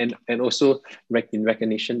and also in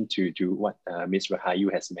recognition to what Ms.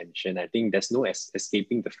 Rahayu has mentioned, I think there's no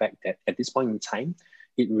escaping the fact that at this point in time,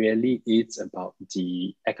 it really is about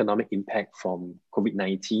the economic impact from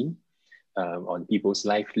COVID-19 on people's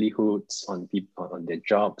livelihoods, on their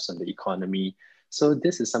jobs, on the economy. So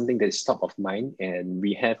this is something that is top of mind, and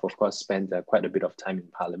we have, of course, spent quite a bit of time in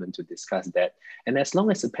Parliament to discuss that. And as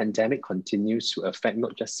long as the pandemic continues to affect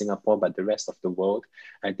not just Singapore, but the rest of the world,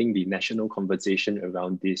 I think the national conversation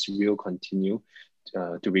around this will continue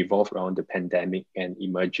to revolve around the pandemic and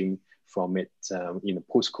emerging from it in a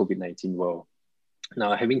post-COVID-19 world.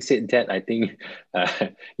 Now, having said that, I think,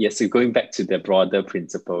 yes, so going back to the broader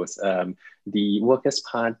principles, the Workers'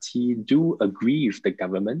 Party do agree with the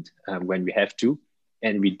government when we have to,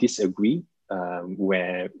 and we disagree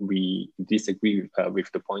where we disagree with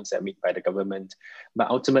the points that are made by the government. But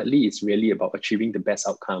ultimately, it's really about achieving the best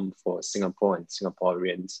outcome for Singapore and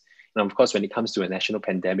Singaporeans. And of course, when it comes to a national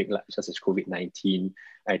pandemic such as COVID-19,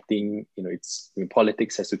 I think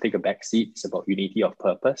politics has to take a backseat. It's about unity of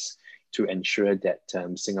purpose to ensure that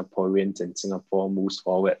Singaporeans and Singapore moves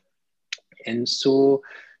forward. And so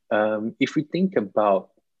if we think about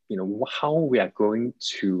how we are going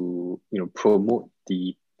to promote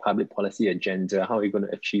the public policy agenda, how are we going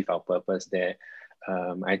to achieve our purpose there,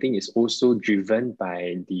 I think it's also driven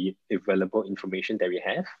by the available information that we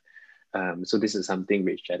have. So this is something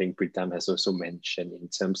which I think Pritam has also mentioned in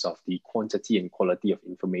terms of the quantity and quality of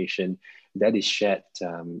information that is shared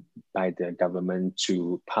by the government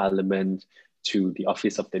to Parliament, to the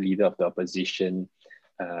office of the leader of the opposition,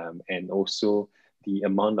 and also the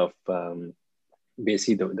amount of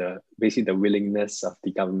basically the willingness of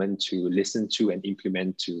the government to listen to and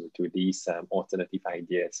implement to these alternative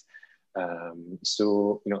ideas.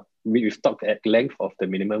 So, we've talked at length of the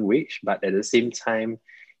minimum wage, but at the same time,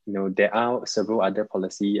 there are several other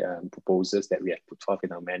policy proposals that we have put forth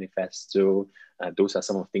in our manifesto. Those are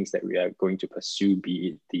some of the things that we are going to pursue, be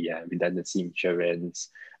it the redundancy insurance,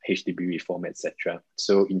 HDB reform, etc.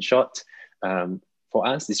 So in short, for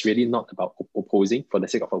us, it's really not about opposing for the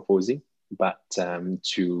sake of opposing, but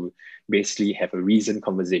to basically have a reasoned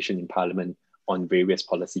conversation in Parliament on various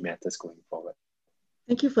policy matters going forward.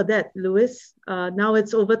 Thank you for that, Louis. Now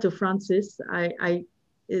it's over to Francis. I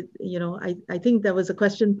think there was a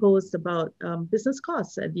question posed about business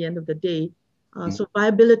costs at the end of the day. So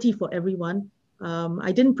viability for everyone.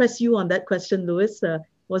 I didn't press you on that question, Louis.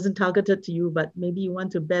 Wasn't targeted to you, but maybe you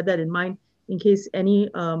want to bear that in mind in case any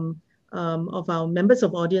of our members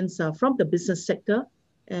of audience are from the business sector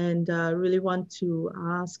and really want to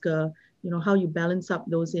ask, how you balance up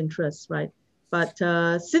those interests, right? But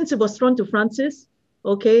since it was thrown to Francis,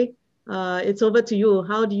 okay, it's over to you.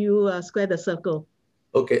 How do you square the circle?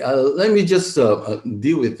 Okay, let me just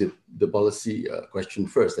deal with the policy question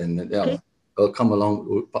first, and then okay. I'll come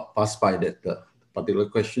along, pass by that particular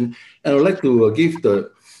question. And I'd like to give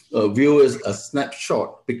the viewers a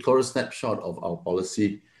snapshot, pictorial snapshot of our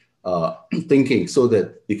policy thinking so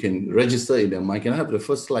that they can register in their mind. Can I have the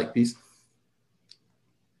first slide, please?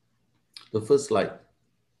 The first slide.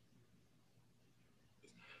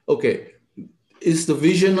 Okay, it's the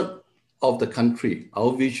vision of the country,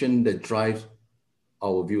 our vision that drives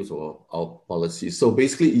our views or our policies. So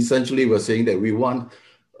basically, essentially, we're saying that we want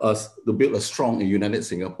us to build a strong and united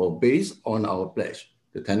Singapore based on our pledge,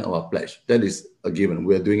 the tenet of our pledge. That is a given.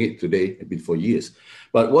 We're doing it today, it's been for years.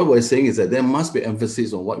 But what we're saying is that there must be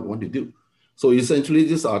emphasis on what we want to do. So essentially,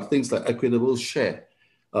 these are things like equitable share,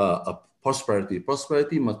 prosperity.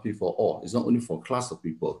 Prosperity must be for all. It's not only for a class of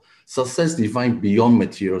people. Success defined beyond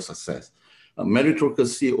material success.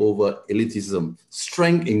 Meritocracy over elitism,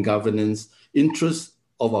 strength in governance, interest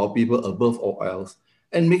of our people above all else,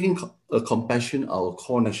 and making compassion our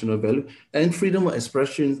core national value, and freedom of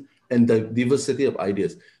expression and the diversity of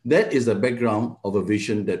ideas. That is the background of a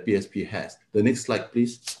vision that PSP has. The next slide,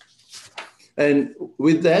 please. And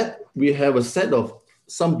with that, we have a set of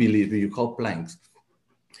some beliefs we call planks.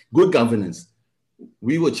 Good governance.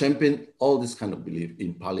 We will champion all this kind of belief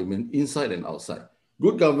in Parliament, inside and outside.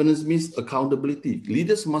 Good governance means accountability.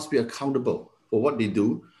 Leaders must be accountable for what they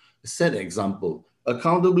do. Set example.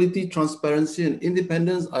 Accountability, transparency, and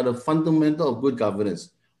independence are the fundamental of good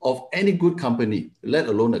governance of any good company, let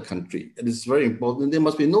alone a country. It is very important. There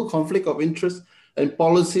must be no conflict of interest, and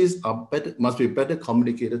policies must be better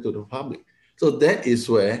communicated to the public. So that is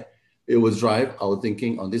where it will drive our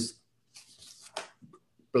thinking on this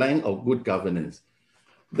plan of good governance.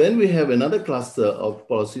 Then we have another cluster of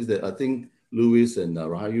policies that I think Louis and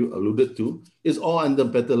Rahayu alluded to, is all under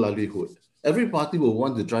better livelihood. Every party will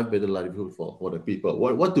want to drive better livelihood for the people.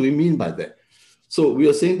 What do we mean by that? So we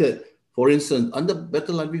are saying that, for instance, under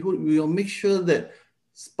better livelihood, we will make sure that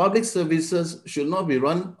public services should not be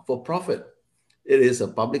run for profit. It is a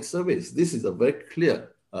public service. This is a very clear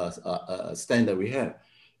stand that we have.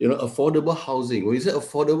 Affordable housing. When we say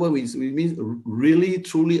affordable, we mean really,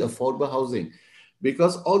 truly affordable housing.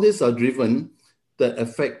 Because all these are driven that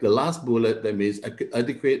affect the last bullet, that means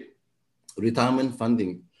adequate retirement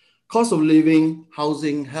funding. Cost of living,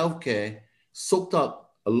 housing, healthcare soaked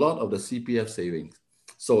up a lot of the CPF savings.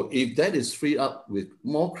 So if that is freed up with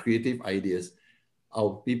more creative ideas,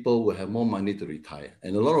 our people will have more money to retire.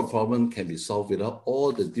 And a lot of problems can be solved without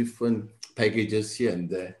all the different packages here and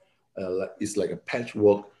there. It's like a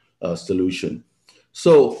patchwork solution.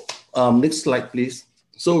 So next slide, please.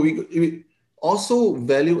 So we also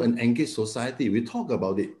value and engage society. We talk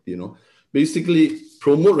about it, basically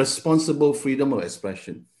promote responsible freedom of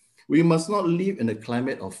expression. We must not live in a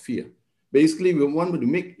climate of fear. Basically, we want to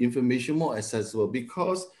make information more accessible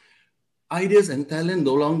because ideas and talent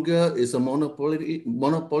no longer is a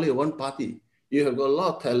monopoly of one party. You have got a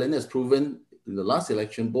lot of talent as proven in the last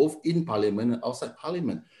election, both in Parliament and outside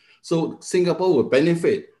Parliament. So Singapore will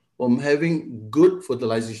benefit from having good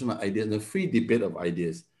fertilization of ideas and a free debate of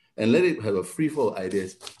ideas, and let it have a free flow of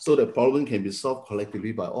ideas so that problem can be solved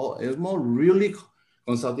collectively by all. It's more really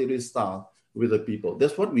consultative style with the people.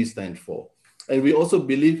 That's what we stand for. And we also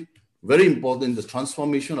believe, very important, the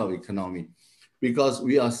transformation of economy, because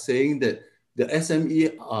we are saying that the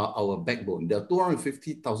SME are our backbone. There are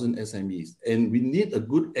 250,000 SMEs, and we need a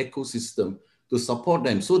good ecosystem to support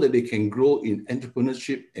them so that they can grow in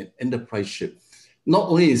entrepreneurship and enterpriseship, not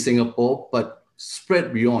only in Singapore, but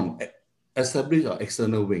spread beyond, establish our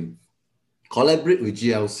external wing, collaborate with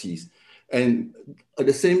GLCs. And at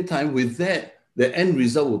the same time, with that, the end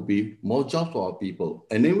result will be more jobs for our people.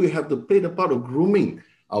 And then we have to play the part of grooming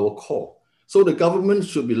our core. So the government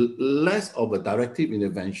should be less of a directive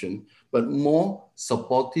intervention, but more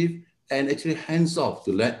supportive and actually hands-off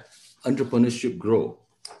to let entrepreneurship grow.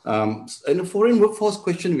 And the foreign workforce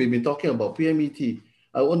question we've been talking about, PMET,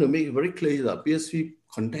 I want to make it very clear that PSP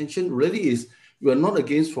contention really is, we are not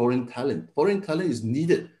against foreign talent. Foreign talent is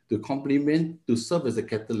needed to complement, to serve as a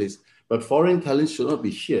catalyst, but foreign talent should not be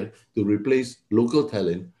here to replace local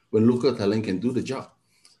talent when local talent can do the job.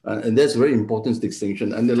 And that's a very important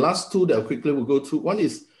distinction. And the last two that I quickly will go through, one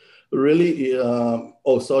is really,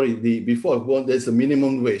 before I go on, there's a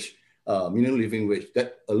minimum wage, minimum living wage.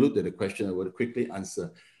 That alludes to the question I will quickly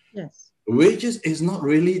answer. Yes. Wages is not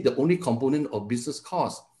really the only component of business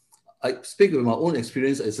cost. I speak with my own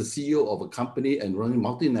experience as a CEO of a company and running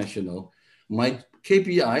multinational. My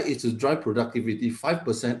KPI is to drive productivity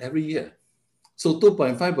 5% every year. So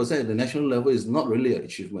 2.5% at the national level is not really an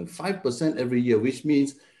achievement. 5% every year, which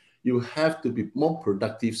means you have to be more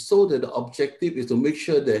productive, so that the objective is to make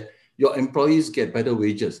sure that your employees get better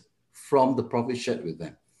wages from the profit shared with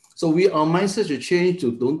them. So our mindset should change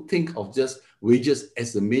to don't think of just wages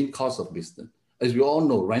as the main cost of business. As we all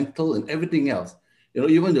know, rental and everything else,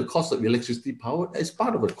 even the cost of electricity power is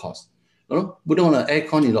part of the cost. Putting on an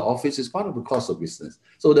aircon in the office is part of the cost of business.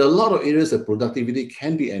 So there are a lot of areas that productivity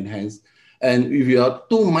can be enhanced. And if you are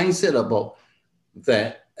too mindset about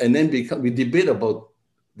that, and then we debate about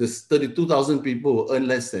this 32,000 people who earn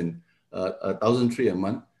less than 1,300 a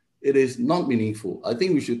month, it is not meaningful. I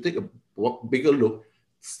think we should take a bigger look,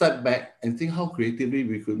 step back, and think how creatively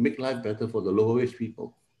we could make life better for the lower wage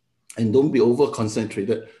people. And don't be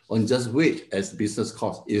over-concentrated on just wage as business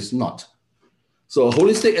cost. It is not. So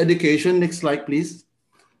holistic education, next slide, please.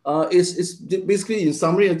 It's basically, in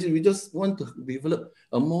summary, we just want to develop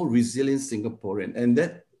a more resilient Singaporean, and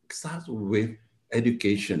that starts with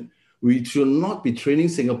education. We should not be training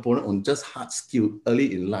Singaporeans on just hard skill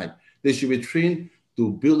early in life. They should be trained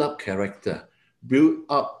to build up character, build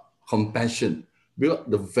up compassion, build up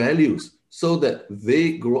the values, so that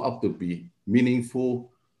they grow up to be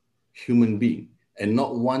meaningful human beings and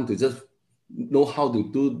not want to just know how to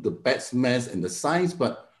do the best math and the science,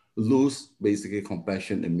 but lose basically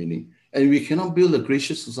compassion and meaning. And we cannot build a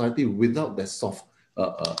gracious society without that soft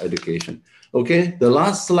education. Okay, the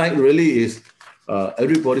last slide really is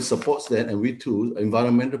everybody supports that, and we too,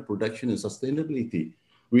 environmental protection and sustainability.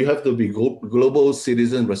 We have to be global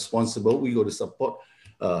citizen responsible. We got to support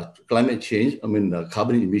climate change,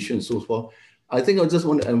 carbon emissions and so forth. I think I just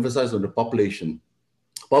want to emphasize on the population.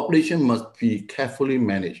 Population must be carefully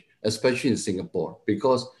managed, especially in Singapore,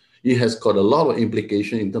 because it has got a lot of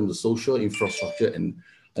implication in terms of social infrastructure and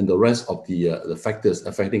the rest of the factors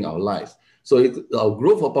affecting our lives. So our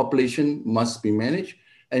growth of population must be managed,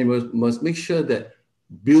 and we must make sure that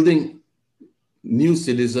building new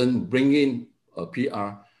citizens, bringing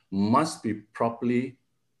PR, must be properly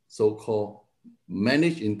so-called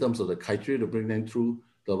managed in terms of the criteria to bring them through,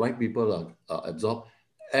 the right people are absorbed,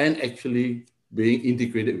 and actually being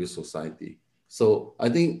integrated with society. So I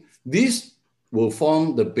think these will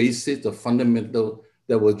form the basis, the fundamental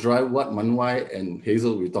that will drive what Man Wai and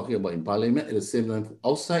Hazel were talking about in Parliament, at the same time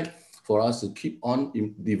outside, for us to keep on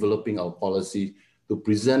developing our policy to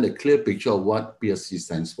present a clear picture of what PSC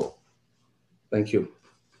stands for. Thank you.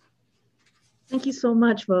 Thank you so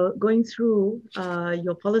much for going through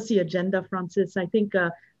your policy agenda, Francis. I think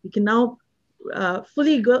we can now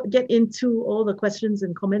fully get into all the questions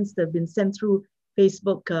and comments that have been sent through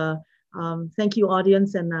Facebook. Thank you,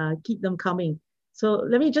 audience, and keep them coming. So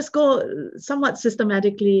let me just go somewhat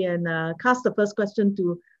systematically and cast the first question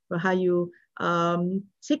to Rahayu.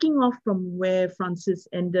 Taking off from where Francis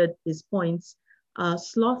ended his points,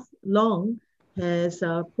 Sloth Long has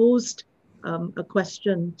posed a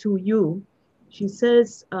question to you. She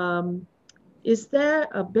says, is there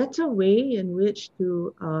a better way in which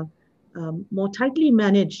to more tightly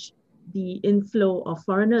manage the inflow of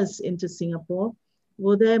foreigners into Singapore?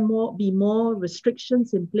 Will there be more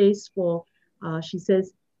restrictions in place for, she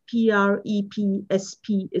says, PREP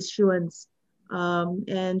SP issuance?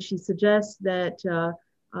 And she suggests that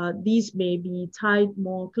these may be tied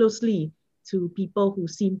more closely to people who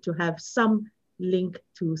seem to have some link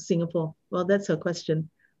to Singapore? Well, that's a question.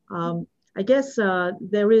 I guess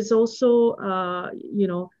there is also,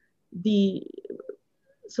 the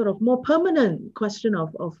sort of more permanent question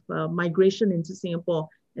of migration into Singapore.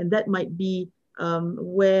 And that might be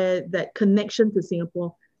where that connection to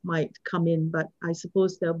Singapore might come in. But I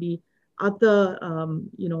suppose there'll be other,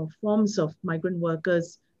 forms of migrant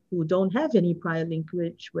workers who don't have any prior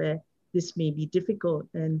linkage where this may be difficult.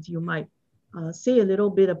 And you might say a little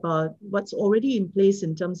bit about what's already in place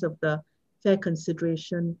in terms of the fair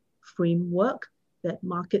consideration framework that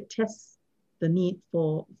market tests the need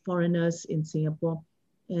for foreigners in Singapore,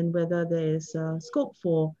 and whether there is scope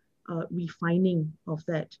for refining of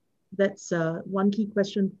that. That's one key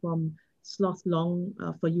question from Sloth Long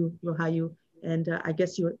for you, Rohayu. And I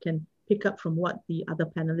guess you can pick up from what the other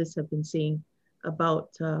panelists have been saying about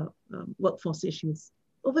workforce issues.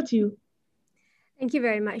 Over to you. Thank you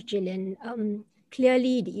very much, Gillian.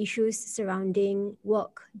 Clearly, the issues surrounding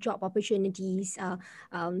work, job opportunities,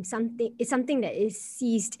 something that is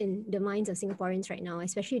seized in the minds of Singaporeans right now,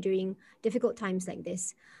 especially during difficult times like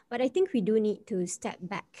this. But I think we do need to step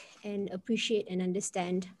back and appreciate and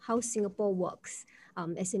understand how Singapore works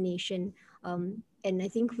as a nation. And I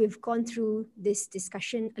think we've gone through this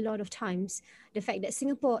discussion a lot of times. The fact that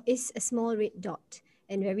Singapore is a small red dot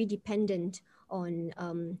and very dependent on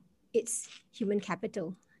its human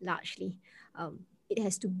capital, largely. It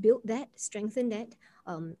has to build that, strengthen that,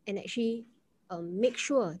 and actually make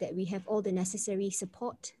sure that we have all the necessary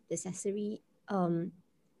support, necessary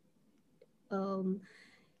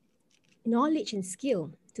knowledge and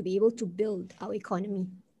skill to be able to build our economy.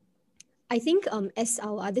 I think as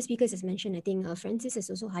our other speakers has mentioned, I think Francis has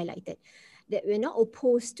also highlighted that we're not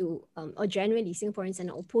opposed to, or generally Singaporeans are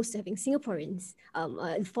not opposed to having Singaporeans,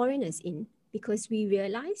 foreigners in, because we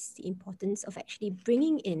realize the importance of actually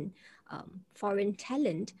bringing in foreign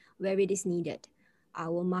talent where it is needed.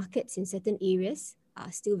 Our markets in certain areas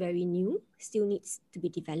are still very new, still needs to be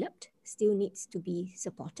developed, still needs to be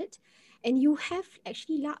supported. And you have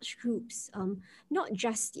actually large groups, not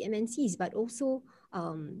just the MNCs, but also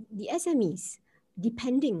the SMEs,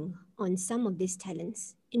 depending on some of these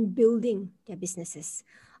talents in building their businesses.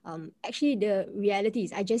 Actually, the reality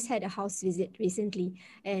is I just had a house visit recently,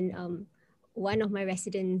 and one of my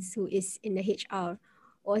residents who is in the HR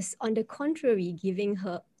was on the contrary giving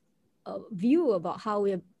her a view about how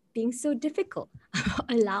we're being so difficult,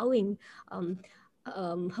 allowing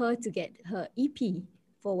her to get her EP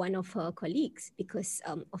for one of her colleagues because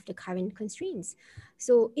of the current constraints.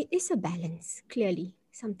 So it is a balance, clearly,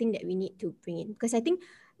 something that we need to bring in. Because I think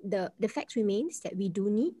the fact remains that we do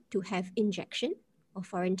need to have injection of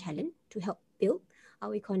foreign talent to help build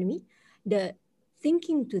our economy. The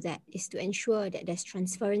thinking to that is to ensure that there's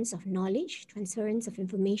transference of knowledge, transference of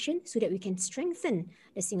information, so that we can strengthen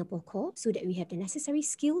the Singapore core, so that we have the necessary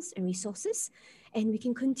skills and resources, and we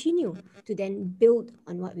can continue to then build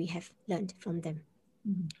on what we have learned from them.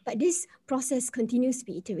 Mm-hmm. But this process continues to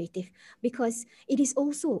be iterative because it is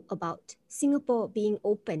also about Singapore being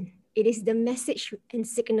open. It is the message and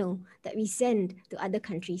signal that we send to other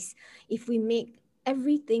countries. If we make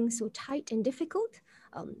everything so tight and difficult,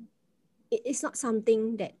 it's not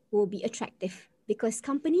something that will be attractive because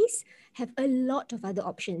companies have a lot of other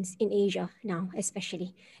options in Asia now,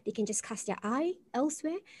 especially. They can just cast their eye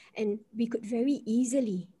elsewhere, and we could very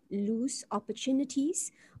easily lose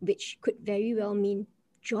opportunities, which could very well mean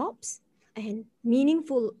jobs and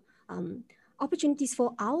meaningful opportunities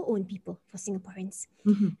for our own people, for Singaporeans.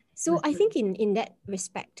 Mm-hmm. So I think in that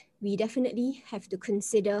respect, we definitely have to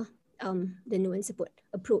consider the nuanced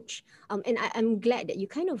approach. And I'm glad that you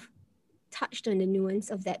kind of touched on the nuance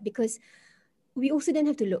of that, because we also then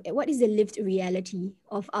have to look at what is the lived reality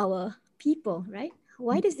of our people, right?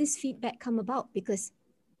 Why does this feedback come about? Because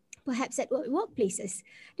perhaps at workplaces,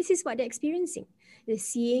 this is what they're experiencing. They're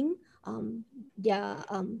seeing their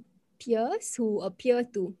peers who appear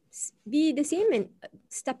to be the same and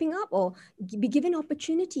stepping up or be given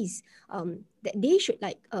opportunities that they should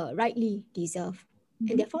rightly deserve.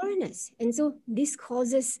 And they're foreigners. And so this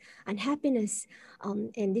causes unhappiness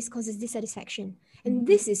and this causes dissatisfaction. And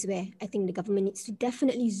this is where I think the government needs to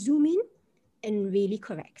definitely zoom in and really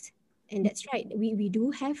correct. And that's right. We do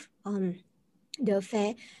have the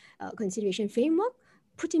fair consideration framework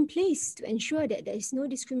put in place to ensure that there is no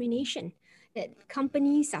discrimination, that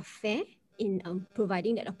companies are fair in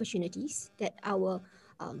providing that opportunities, that our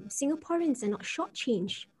Singaporeans are not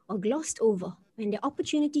shortchanged or glossed over when there are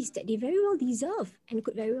opportunities that they very well deserve and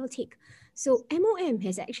could very well take. So MOM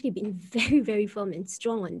has actually been very, very firm and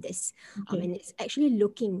strong on this. Okay. And it's actually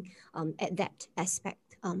looking at that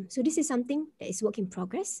aspect. So this is something that is work in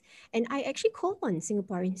progress. And I actually call on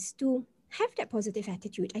Singaporeans to have that positive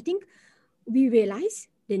attitude. I think we realize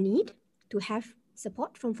the need to have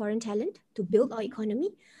support from foreign talent to build our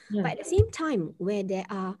economy. Yeah. But at the same time, where there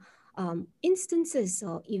are instances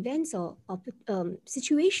or events or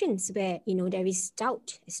situations where there is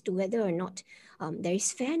doubt as to whether or not there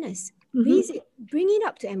is fairness, raise it, bring it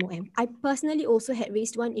up to MOM. I personally also had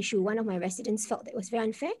raised one issue. One of my residents felt that was very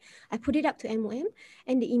unfair. I put it up to MOM,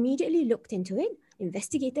 and they immediately looked into it,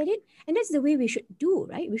 investigated it, and that's the way we should do,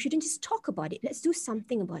 right? We shouldn't just talk about it. Let's do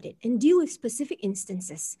something about it and deal with specific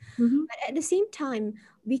instances. But at the same time,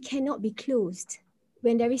 we cannot be closed.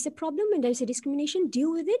 When there is a problem, when there is a discrimination,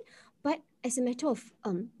 deal with it. But as a matter of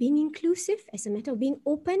being inclusive, as a matter of being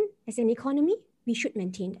open as an economy, we should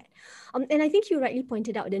maintain that. And I think you rightly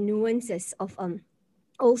pointed out the nuances of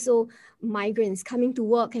also migrants coming to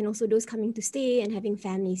work and also those coming to stay and having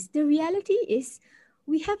families. The reality is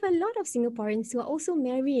we have a lot of Singaporeans who are also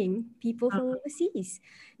marrying people from overseas.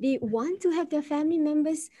 They want to have their family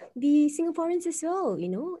members be Singaporeans as well,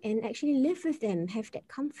 and actually live with them, have that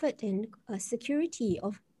comfort and security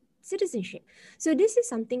of citizenship. So this is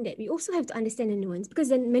something that we also have to understand and nuance, because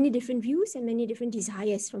there are many different views and many different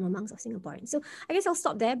desires from amongst of Singaporeans. So I guess I'll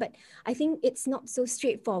stop there, but I think it's not so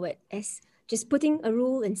straightforward as just putting a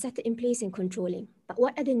rule and set it in place and controlling. But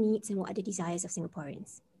what are the needs and what are the desires of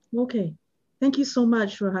Singaporeans? Okay. Thank you so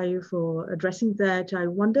much, Rahayu, for addressing that. I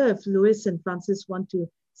wonder if Louis and Francis want to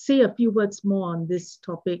say a few words more on this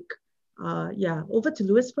topic. Over to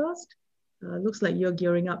Louis first. Looks like you're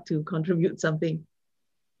gearing up to contribute something.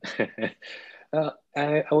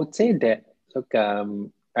 I would say that, look,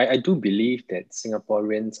 I do believe that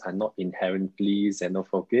Singaporeans are not inherently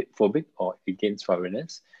xenophobic or against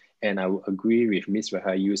foreigners. And I would agree with Ms.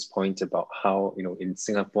 Rahayu's point about how, in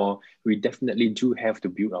Singapore, we definitely do have to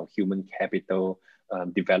build our human capital,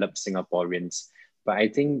 develop Singaporeans. But I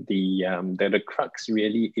think the crux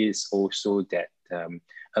really is also that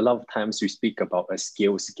a lot of times we speak about a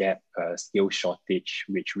skills gap, a skills shortage,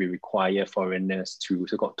 which we require foreigners to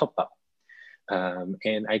so-called top up.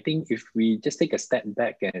 And I think if we just take a step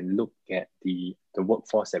back and look at the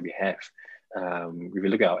workforce that we have, if we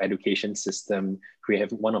look at our education system, we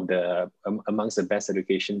have one of the amongst the best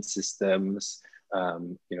education systems.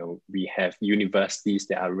 We have universities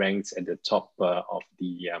that are ranked at the top of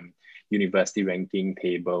the university ranking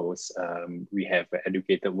tables. We have an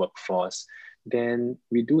educated workforce. Then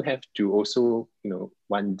we do have to also,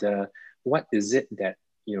 wonder what is it that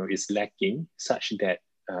is lacking, such that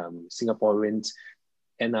Singaporeans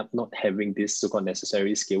end up not having this so-called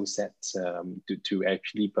necessary skill sets to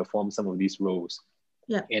actually perform some of these roles.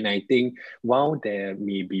 Yeah. And I think while there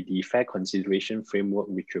may be the fair consideration framework,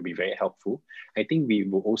 which will be very helpful, I think we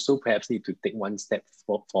will also perhaps need to take one step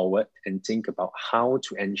forward and think about how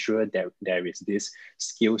to ensure that there is this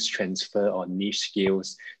skills transfer or niche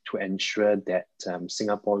skills to ensure that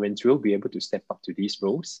Singaporeans will be able to step up to these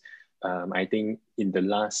roles. I think in the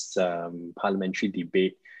last parliamentary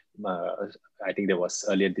debate, I think that was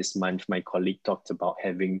earlier this month, my colleague talked about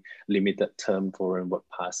having limited term foreign work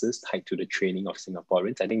passes tied to the training of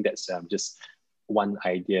Singaporeans. I think that's just one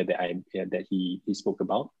idea that he spoke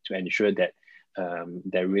about to ensure that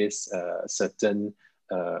there is a certain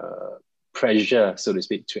pressure, so to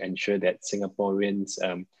speak, to ensure that Singaporeans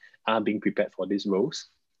are being prepared for these roles.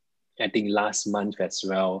 I think last month as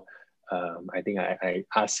well, I think I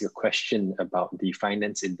asked a question about the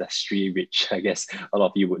finance industry, which I guess a lot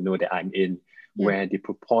of you would know that I'm in, where the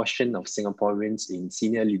proportion of Singaporeans in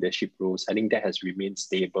senior leadership roles, I think that has remained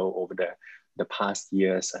stable over the past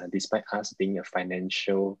years, despite us being a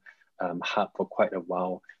financial hub for quite a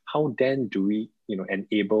while. How then do we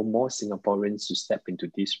enable more Singaporeans to step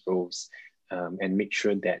into these roles and make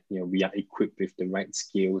sure that we are equipped with the right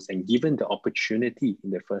skills and given the opportunity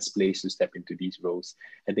in the first place to step into these roles?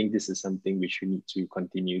 I think this is something which we need to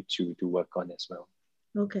continue to work on as well.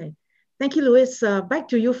 Okay. Thank you, Louis. Back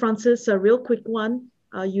to you, Francis. A real quick one.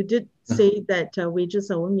 You did say that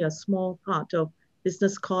wages are only a small part of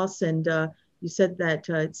business costs, and you said that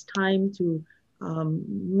it's time to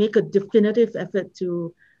make a definitive effort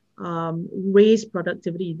to raise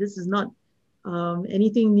productivity. This is not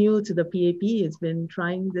anything new to the PAP. It's been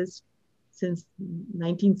trying this since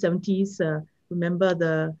 1970s. Remember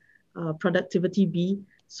the productivity bee.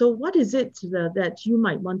 So what is it that you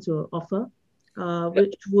might want to offer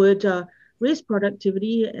which would raise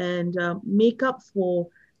productivity and make up for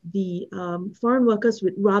the foreign workers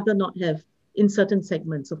would rather not have in certain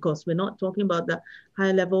segments? Of course, we're not talking about the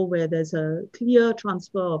high level where there's a clear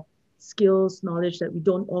transfer of skills, knowledge that we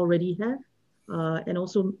don't already have. And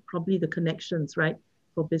also probably the connections, right,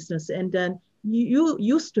 for business. And then you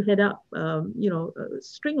used to head up, a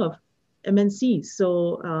string of MNCs.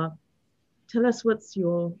 So Tell us what's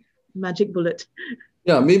your magic bullet.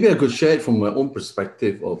 Yeah, maybe I could share it from my own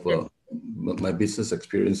perspective of my business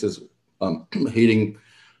experiences heading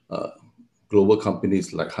global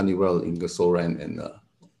companies like Honeywell, Ingersoll Rand, and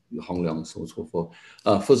Hong Leong, so on and so forth.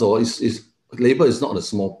 First of all, labor is not a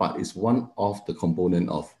small part. It's one of the component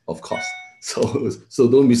of cost. So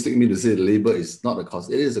don't mistake me to say labor is not a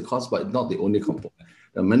cost. It is a cost, but not the only component.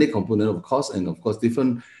 There are many components of cost, and of course,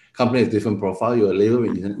 different companies have different profile. You are labor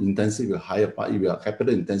intensive, you're higher part. If you are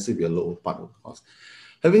capital intensive, you're lower part of the cost.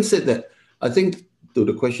 Having said that, I think to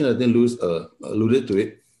the question, I think Louis alluded to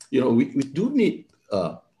it. We do need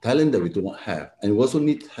talent that we do not have, and we also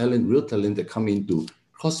need talent, real talent that come in to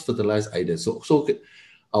cross-fertilize ideas. So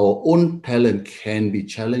our own talent can be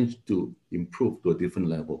challenged to improve to a different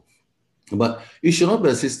level. But it should not be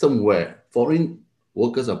a system where foreign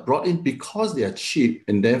workers are brought in because they are cheap,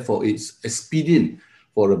 and therefore it's expedient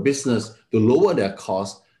for a business to lower their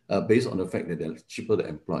costs based on the fact that they're cheaper to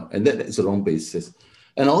employ. And that is the wrong basis.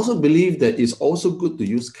 And I also believe that it's also good to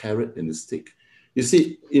use carrot and the stick. You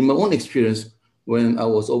see, in my own experience, when I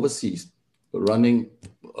was overseas running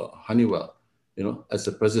Honeywell, as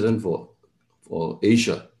a president for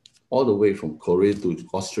Asia, all the way from Korea to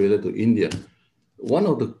Australia to India, one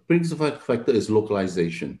of the principal factors is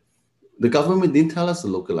localization. The government didn't tell us to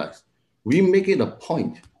localize. We make it a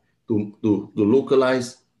point to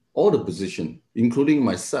localize all the positions, including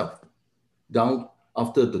myself, down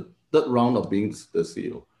after the third round of being the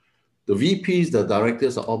CEO. The VPs, the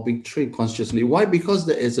directors are all being trained consciously. Why? Because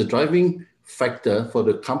there is a driving factor for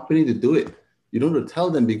the company to do it. You don't have to tell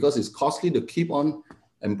them because it's costly to keep on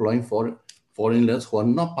employing foreigners who are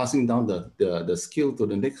not passing down the skill to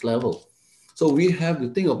the next level. So we have to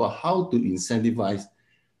think about how to incentivize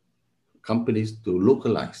companies to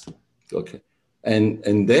localize. Okay.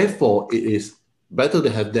 And therefore it is better to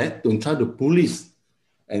have that than try to police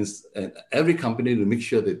and every company to make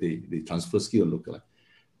sure that they transfer skill and localize.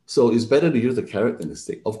 So it's better to use the carrot than the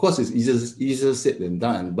stick. Of course, it's easier said than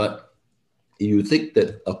done, but if you take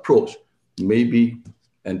that approach, maybe,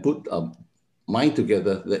 and put a mind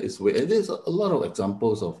together, that is where, and there's a lot of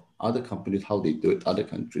examples of other companies, how they do it, other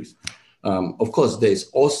countries. Of course, there's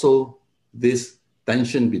also this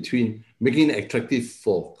tension between making it attractive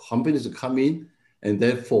for companies to come in, and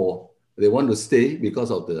therefore they want to stay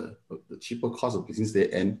because of the cheaper cost of business there,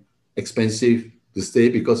 and expensive to stay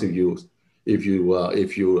because if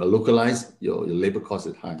you localize, your labor cost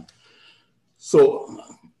is high. So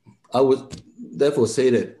I would therefore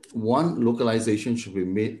say that one, localization should be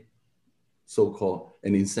made so-called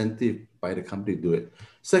an incentive by the company to do it.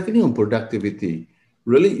 Secondly, on productivity,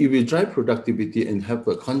 really, if you drive productivity and have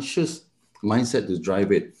a conscious mindset to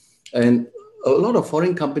drive it, and a lot of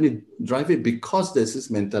foreign companies drive it because there's this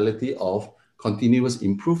mentality of continuous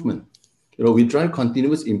improvement. We drive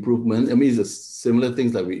continuous improvement. I mean, it's similar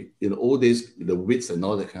things like we, in the old days, the WITS and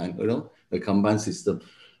all that kind, the Kanban system.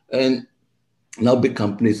 And now big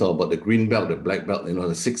companies are about the green belt, the black belt,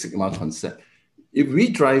 the Six Sigma concept. If we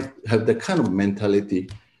have that kind of mentality,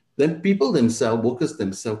 then people themselves, workers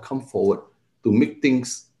themselves come forward to make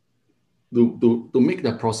things, to make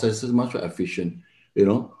the processes much more efficient.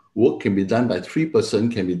 Work can be done by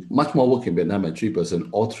 3%, much more work can be done by 3%,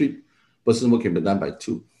 or 3% work can be done by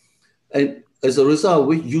 2%. And as a result of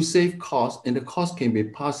which you save costs, and the cost can be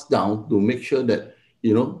passed down to make sure that,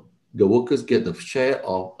 the workers get the share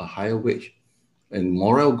of a higher wage and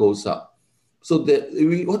morale goes up. So that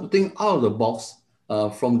we want to think out of the box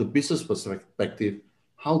from the business perspective.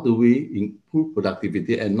 How do we improve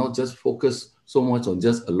productivity and not just focus so much on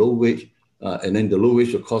just a low wage, and then the low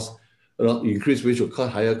wage will cost, increased wage will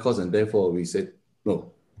cost higher costs, and therefore we said,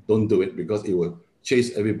 no, don't do it because it will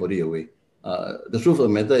chase everybody away. The truth of the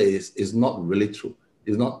matter is not really true.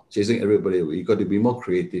 It's not chasing everybody away. You got to be more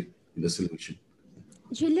creative in the solution.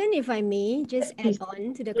 Julian, if I may just add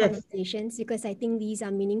on to the conversations, because I think these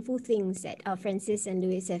are meaningful things that Francis and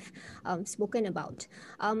Louis have spoken about.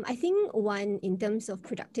 I think one, in terms of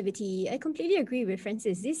productivity, I completely agree with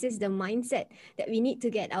Francis. This is the mindset that we need to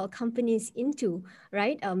get our companies into,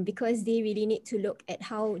 right? Because they really need to look at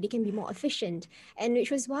how they can be more efficient, and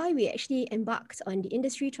which was why we actually embarked on the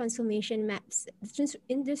industry transformation maps,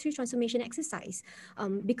 industry transformation exercise,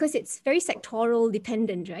 because it's very sectoral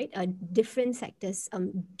dependent, right? Different sectors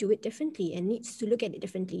do it differently and needs to look at it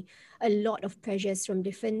differently. A lot of pressures from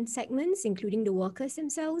different segments, including the workers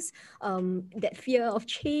themselves, that fear of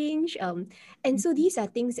change. And so these are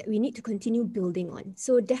things that we need to continue building on.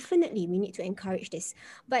 So definitely we need to encourage this.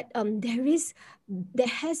 But there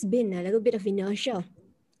has been a little bit of inertia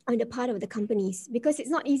on the part of the companies because it's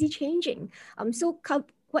not easy changing. So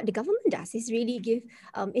what the government does is really give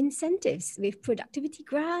incentives with productivity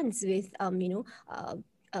grants, with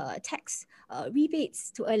tax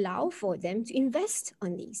rebates to allow for them to invest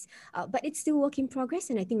on these. But it's still work in progress,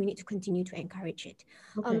 and I think we need to continue to encourage it.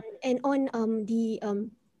 Okay. And on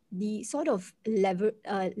the sort of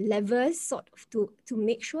levers sort of to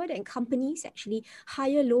make sure that companies actually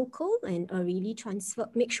hire local and really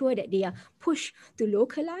make sure that they are pushed to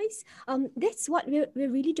localize. That's what we're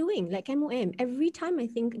really doing. Like MOM, every time I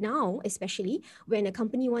think now, especially when a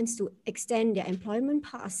company wants to extend their employment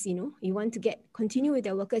pass, you want to continue with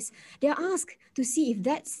their workers, they're asked to see if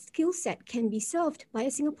that skill set can be served by a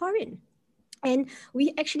Singaporean. And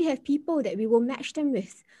we actually have people that we will match them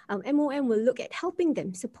with. MOM will look at helping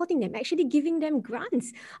them, supporting them, actually giving them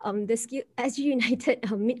grants. The SG United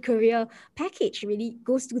mid-career package really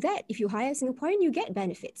goes to that. If you hire a Singaporean, you get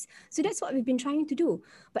benefits. So that's what we've been trying to do.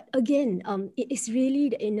 But again, it is really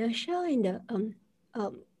the inertia and the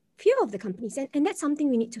fear of the companies. And that's something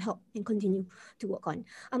we need to help and continue to work on.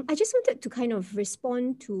 I just wanted to kind of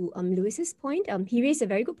respond to Lewis's point. He raised a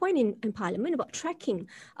very good point in Parliament about tracking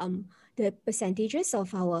the percentages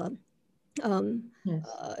of our senior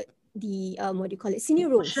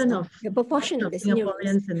roles, the proportion of the senior roles.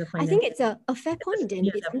 I think it's a fair point, and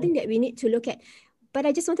it's something that we need to look at. But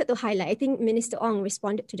I just wanted to highlight, I think Minister Ong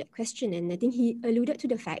responded to that question, and I think he alluded to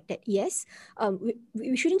the fact that yes,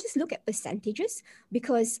 we shouldn't just look at percentages,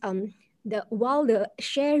 because while the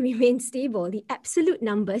share remains stable, the absolute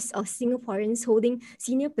numbers of Singaporeans holding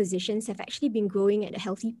senior positions have actually been growing at a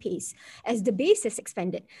healthy pace as the base has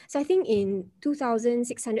expanded. So I think in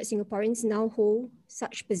 2,600 Singaporeans now hold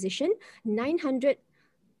such position, 900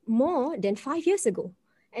 more than 5 years ago.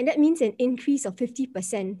 And that means an increase of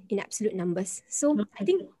 50% in absolute numbers. So I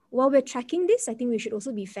think while we're tracking this, I think we should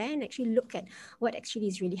also be fair and actually look at what actually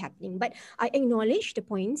is really happening. But I acknowledge the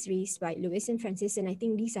points raised by Lewis and Francis, and I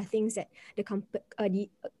think these are things that the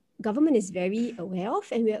government is very aware of,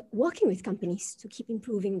 and we're working with companies to keep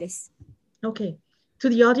improving this. Okay. To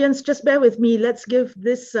the audience, just bear with me. Let's give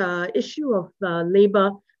this issue of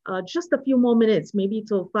labor just a few more minutes, maybe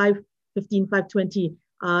till 5:15, 5:20.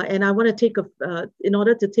 And I want to take in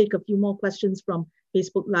order to take a few more questions from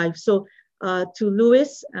Facebook Live. So to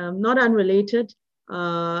Lewis, not unrelated,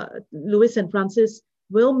 Lewis and Francis,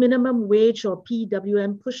 will minimum wage or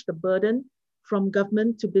PWM push the burden from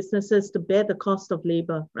government to businesses to bear the cost of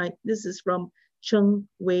labor, right? This is from Cheng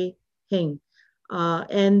Wei Heng.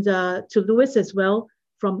 And to Lewis as well,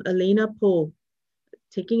 from Elena Poe,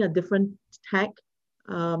 taking a different tack.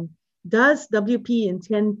 Does WP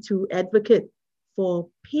intend to advocate for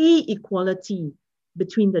pay equality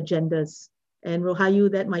between the genders? And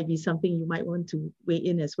Rohayu, that might be something you might want to weigh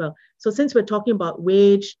in as well. So since we're talking about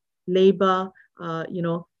wage, labor,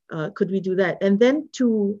 could we do that? And then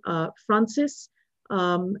to Francis,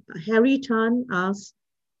 Harry Tan asks,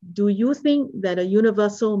 do you think that a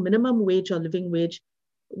universal minimum wage or living wage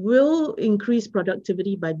will increase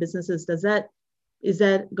productivity by businesses? Is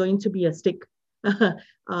that going to be a stick? I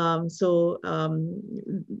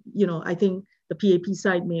think the PAP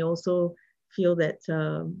side may also feel that,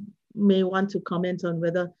 may want to comment on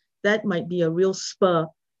whether that might be a real spur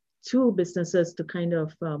to businesses to kind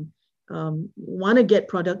of want to get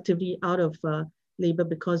productivity out of labor,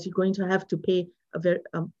 because you're going to have to pay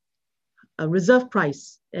a reserve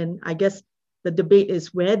price. And I guess the debate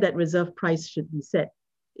is where that reserve price should be set.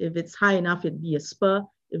 If it's high enough, it'd be a spur.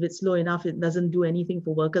 If it's low enough, it doesn't do anything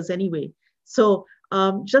for workers anyway. So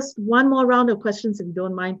just one more round of questions, if you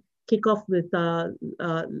don't mind. Kick off with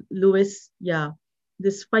Lewis. Yeah,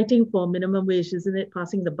 this fighting for minimum wage, isn't it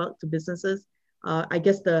passing the buck to businesses? I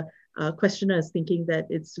guess the questioner is thinking that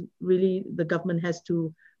it's really the government has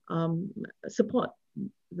to support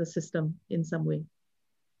the system in some way.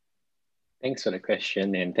 Thanks for the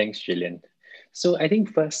question, and thanks, Gillian. So I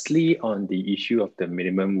think firstly on the issue of the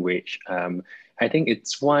minimum wage, I think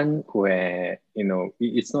it's one where,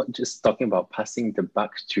 it's not just talking about passing the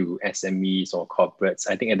buck to SMEs or corporates.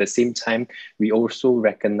 I think at the same time, we also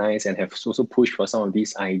recognize and have also pushed for some of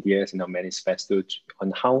these ideas in our manifesto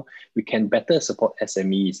on how we can better support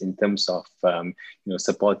SMEs in terms of,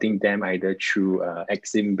 supporting them either through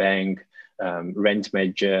Exim Bank, rent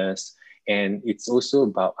measures. And it's also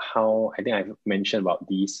about how, I think I've mentioned about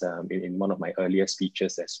these in one of my earlier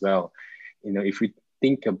speeches as well. If we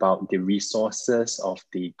think about the resources of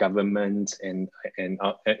the government and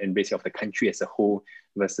basically of the country as a whole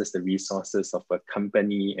versus the resources of a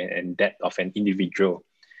company and that of an individual,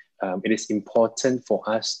 it is important for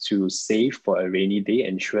us to save for a rainy day,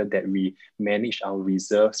 ensure that we manage our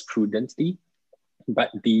reserves prudently.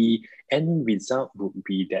 But the end result would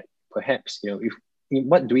be that perhaps,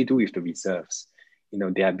 what do we do with the reserves?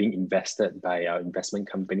 they are being invested by our investment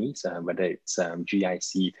companies, whether it's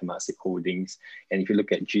GIC, Temasek Holdings. And if you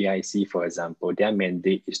look at GIC, for example, their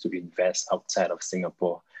mandate is to invest outside of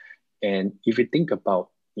Singapore. And if you think about,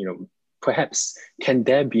 perhaps can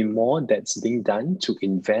there be more that's being done to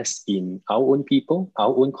invest in our own people,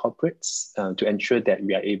 our own corporates, to ensure that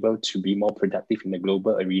we are able to be more productive in the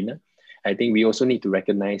global arena? I think we also need to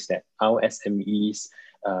recognize that our SMEs,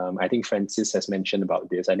 I think Francis has mentioned about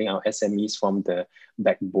this. I think our SMEs form the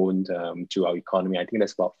backbone to our economy. I think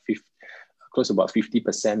that's about close to about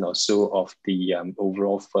 50% or so of the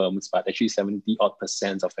overall firms, but actually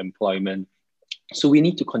 70% of employment. So we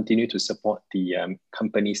need to continue to support the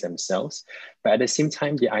companies themselves. But at the same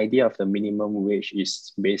time, the idea of the minimum wage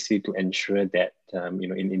is basically to ensure that,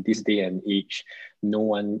 in this day and age, no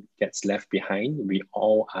one gets left behind. We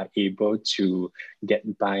all are able to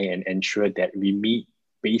get by and ensure that we meet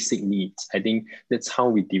basic needs. I think that's how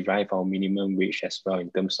we derive our minimum wage as well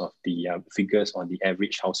in terms of the figures on the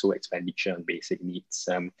average household expenditure on basic needs.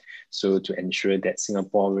 So to ensure that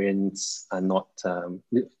Singaporeans are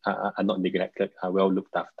not neglected, are well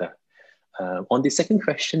looked after. On the second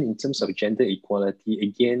question, in terms of gender equality,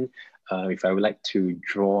 again, if I would like to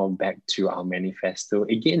draw back to our manifesto,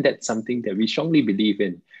 again, that's something that we strongly believe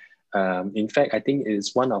in. In fact, I think it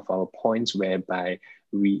is one of our points whereby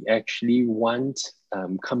we actually want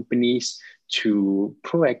companies to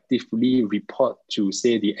proactively report to,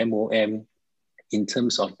 say, the MOM in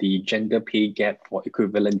terms of the gender pay gap for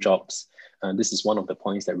equivalent jobs. This is one of the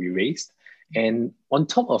points that we raised. And on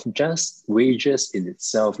top of just wages in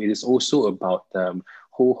itself, it is also about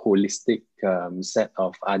whole holistic set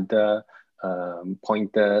of other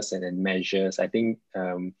pointers and then measures. I think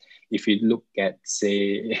if you look at,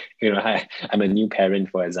 say, I'm a new parent,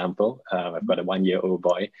 for example. I've got a 1-year-old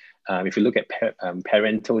boy. If you look at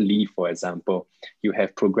parental leave, for example, you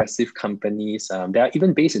have progressive companies. They are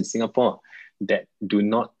even based in Singapore that do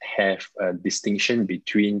not have a distinction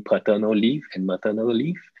between paternal leave and maternal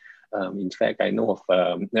leave. In fact, I know of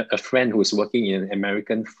a friend who's working in an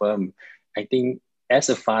American firm. I think as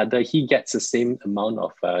a father, he gets the same amount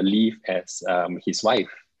of leave as his wife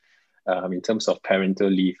in terms of parental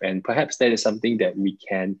leave. And perhaps that is something that we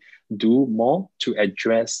can do more to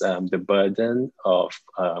address the burden of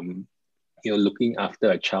looking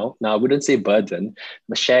after a child. Now, I wouldn't say burden,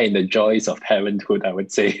 but share in the joys of parenthood, I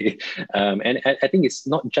would say. And I think it's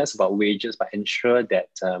not just about wages, but ensure that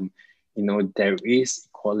there is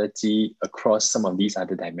equality across some of these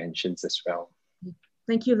other dimensions as well.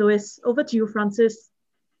 Thank you, Louis. Over to you, Francis.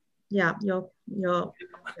 Yeah, your.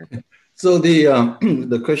 So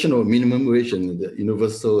the question of minimum wage and the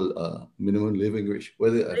universal minimum living wage,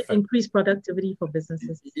 whether it increase productivity for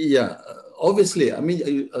businesses. Yeah, obviously. I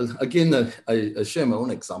mean, again, I share my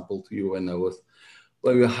own example to you when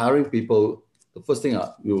we were hiring people. The first thing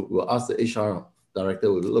we will ask the HR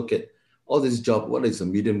director, will look at all this job, what is the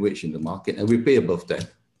median wage in the market, and we pay above that.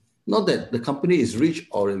 Not that the company is rich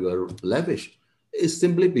or lavish. It's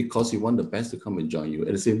simply because you want the best to come and join you.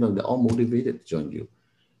 At the same time, they're all motivated to join you.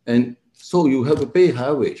 And so you have to pay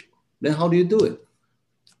higher wage. Then how do you do it?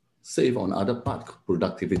 Save on other parts,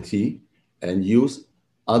 productivity, and use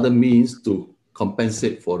other means to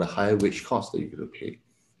compensate for the higher wage cost that you're going to pay.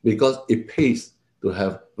 Because it pays to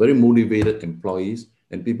have very motivated employees,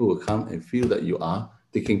 and people will come and feel that you are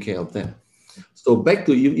taking care of them. So back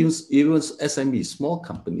to even SMEs, small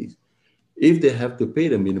companies, if they have to pay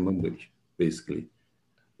the minimum wage, basically,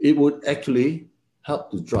 it would actually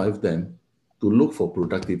help to drive them to look for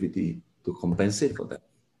productivity to compensate for that.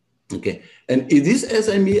 Okay, and if these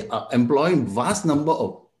SME are employing vast number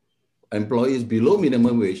of employees below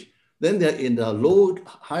minimum wage, then they're in the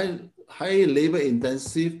high labor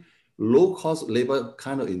intensive, low cost labor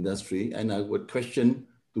kind of industry. And I would question,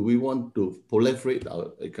 do we want to proliferate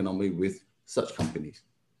our economy with such companies?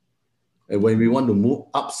 And when we want to move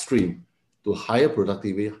upstream to higher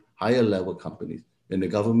productivity, higher level companies, then the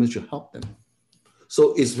government should help them.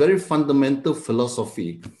 So it's very fundamental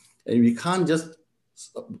philosophy, and we can't just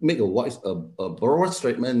make a broad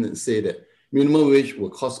statement and say that minimum wage will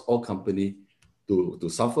cause all companies to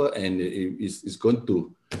suffer and it's going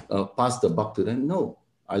to pass the buck to them. No,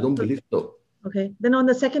 I don't believe so. Okay, then on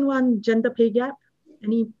the second one, gender pay gap,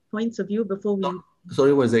 any points of view before we...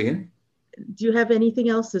 Sorry, what was that again? Do you have anything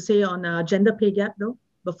else to say on gender pay gap though,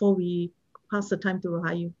 before we pass the time to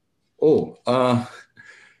Rahayu? Oh,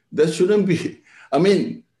 there shouldn't be. I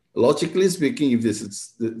mean, logically speaking, if this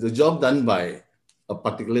is the job done by a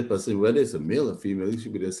particular person, whether it's a male or female, it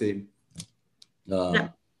should be the same.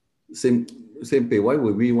 Same pay. Why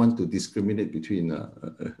would we want to discriminate between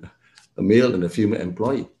a male and a female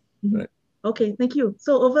employee? Mm-hmm. Right? Okay, thank you.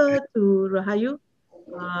 So over to Rahayu.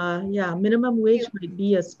 Yeah, minimum wage might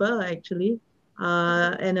be a spur actually,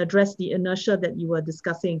 and address the inertia that you were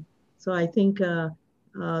discussing. So I think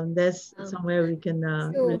there's somewhere we can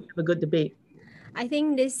really have a good debate. I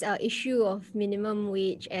think this issue of minimum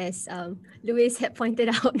wage, as Louis had pointed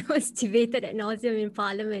out, was debated ad nauseum in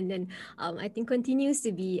Parliament, and I think continues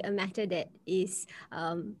to be a matter that is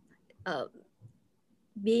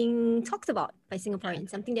being talked about by Singaporeans,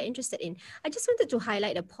 something they're interested in. I just wanted to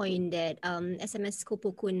highlight a point that SMS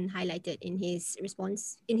Kopo Kun highlighted in his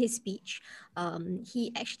response, in his speech.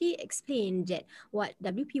 He actually explained that what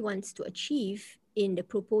WP wants to achieve in the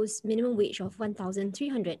proposed minimum wage of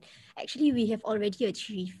 1,300, actually we have already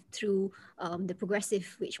achieved through the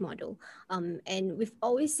progressive wage model. And we've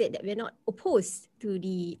always said that we're not opposed to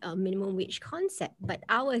the minimum wage concept, but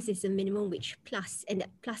ours is a minimum wage plus, and that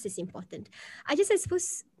plus is important. I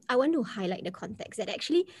suppose I want to highlight the context that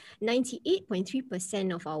actually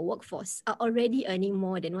 98.3% of our workforce are already earning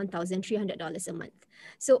more than $1,300 a month.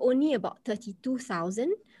 So only about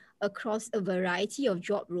 32,000 across a variety of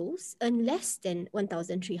job roles earn less than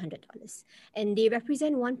 $1,300. And they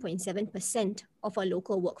represent 1.7% of our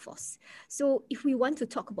local workforce. So if we want to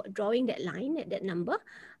talk about drawing that line at that number,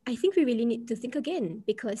 I think we really need to think again,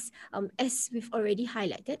 because as we've already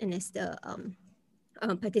highlighted, and as the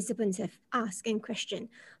participants have asked and questioned,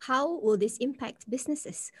 how will this impact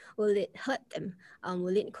businesses? Will it hurt them?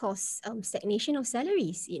 Will it cause stagnation of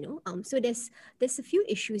salaries? So there's a few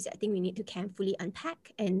issues that I think we need to carefully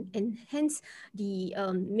unpack, and hence the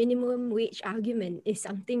minimum wage argument is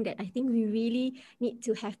something that I think we really need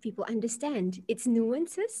to have people understand its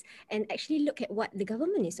nuances and actually look at what the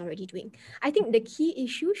government is already doing. I think the key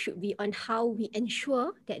issue should be on how we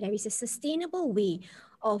ensure that there is a sustainable way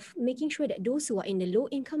of making sure that those who are in the low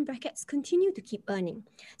income brackets continue to keep earning.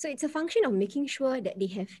 So it's a function of making sure that they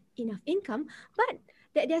have enough income, but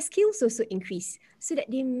that their skills also increase so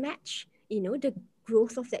that they match, the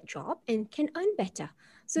growth of that job and can earn better.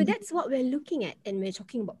 So that's what we're looking at, and we're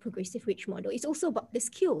talking about progressive wage model. It's also about the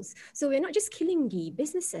skills. So we're not just killing the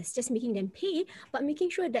businesses, just making them pay, but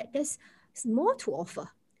making sure that there's more to offer.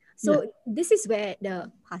 So this is where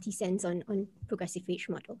the party stands on progressive wage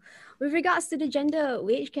model. With regards to the gender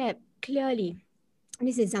wage gap, clearly,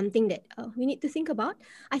 this is something that we need to think about.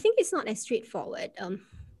 I think it's not as straightforward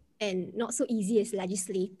and not so easy as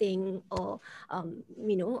legislating or,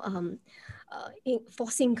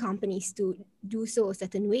 forcing companies to do so a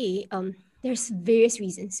certain way. There's various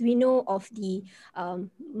reasons. We know of the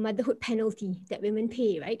motherhood penalty that women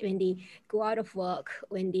pay, right? When they go out of work,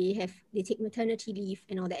 when they take maternity leave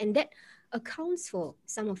and all that. And that accounts for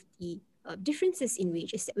some of the differences in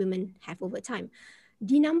wages that women have over time.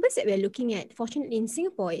 The numbers that we're looking at, fortunately in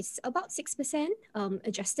Singapore, is about 6%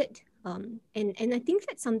 adjusted. And I think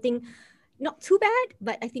that's something not too bad,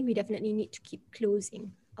 but I think we definitely need to keep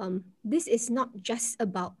closing. This is not just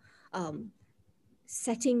about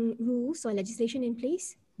setting rules or legislation in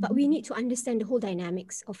place, but we need to understand the whole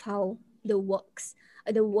dynamics of how the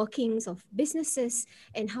workings of businesses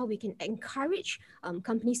and how we can encourage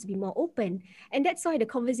companies to be more open. And that's why the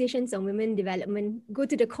conversations on women development go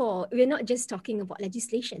to the core. We're not just talking about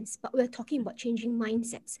legislations, but we're talking about changing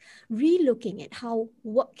mindsets, re-looking at how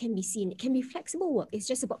work can be seen. It can be flexible work. It's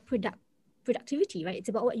just about productivity, right? It's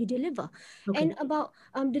about what you deliver, and about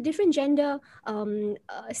the different gender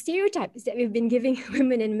stereotypes that we've been giving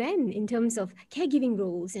women and men in terms of caregiving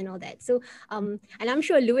roles and all that. So, and I'm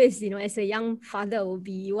sure Louis, as a young father, will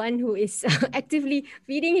be one who is actively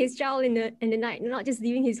feeding his child in the night, not just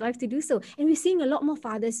leaving his wife to do so. And we're seeing a lot more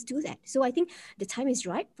fathers do that. So I think the time is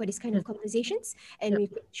ripe for this kind of conversations, and we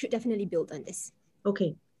should definitely build on this.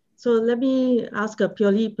 Okay, so let me ask a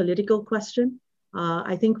purely political question.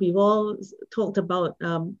 I think we've all talked about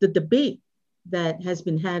the debate that has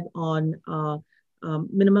been had on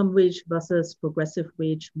minimum wage versus progressive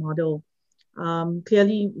wage model.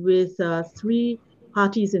 Clearly, with three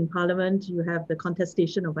parties in Parliament, you have the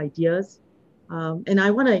contestation of ideas. And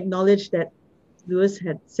I want to acknowledge that Louis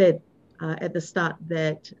had said at the start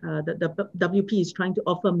that the WP is trying to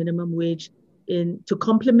offer minimum wage to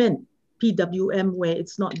complement PWM where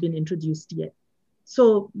it's not been introduced yet.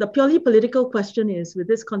 So the purely political question is, with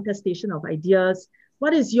this contestation of ideas,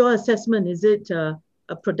 what is your assessment? Is it a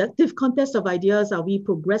productive contest of ideas? Are we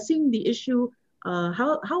progressing the issue?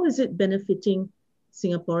 How is it benefiting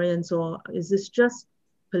Singaporeans, or is this just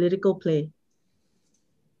political play?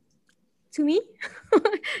 To me, that's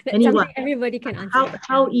Anyone. Something everybody can answer.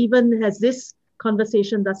 How even has this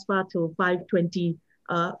conversation thus far till 5:20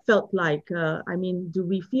 felt like? I mean, do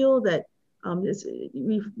we feel that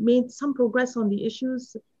we've made some progress on the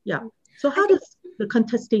issues? Yeah. So how does the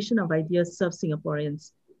contestation of ideas serve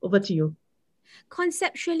Singaporeans? Over to you.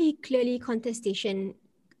 Conceptually, clearly, contestation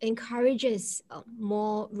encourages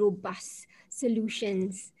more robust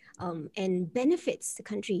solutions and benefits the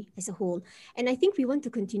country as a whole. And I think we want to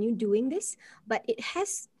continue doing this, but it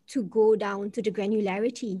has to go down to the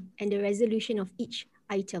granularity and the resolution of each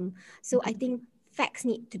item. So I think facts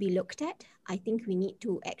need to be looked at. I think we need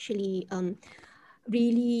to actually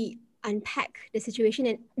really unpack the situation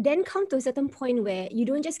and then come to a certain point where you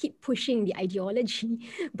don't just keep pushing the ideology,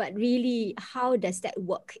 but really how does that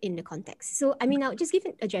work in the context? So, I mean, I'll just give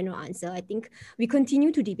a general answer. I think we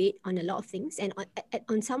continue to debate on a lot of things, and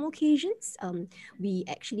on some occasions, we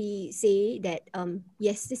actually say that,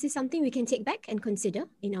 yes, this is something we can take back and consider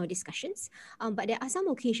in our discussions. But there are some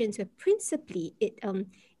occasions where principally it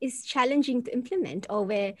is challenging to implement, or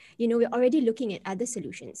where, you know, we're already looking at other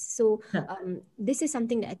solutions. So this is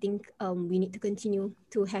something that I think we need to continue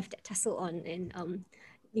to have that tussle on, and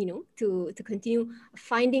you know, to continue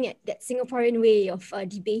finding that Singaporean way of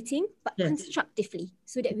debating, but constructively,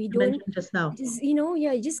 so that we don't just now, you know,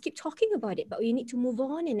 just keep talking about it, but we need to move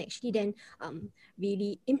on and actually then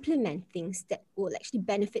really implement things that will actually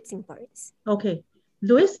benefit Singaporeans. Okay,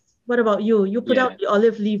 Louis, what about you? You put out the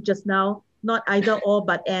olive leaf just now, not either or,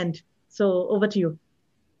 but and. So over to you.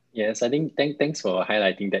 Yes, I think thanks for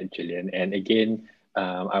highlighting that, Gillian. And again,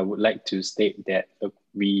 I would like to state that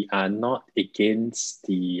we are not against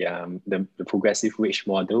the progressive wage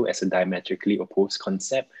model as a diametrically opposed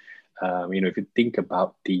concept. You know, if you think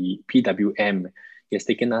about the PWM, it's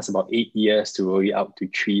taken us about 8 years to roll it out to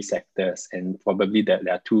 3 sectors, and probably there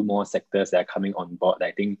are 2 more sectors that are coming on board.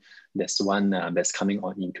 I think there's one that's coming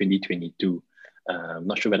on in 2022.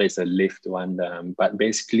 Not sure whether it's a lift one, but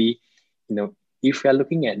basically, you know, if we are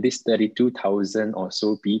looking at this 32,000 or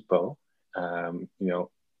so people, you know,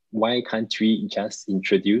 why can't we just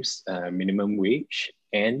introduce minimum wage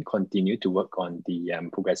and continue to work on the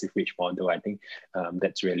progressive wage model? I think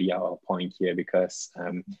that's really our point here, because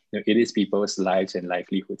you know, it is people's lives and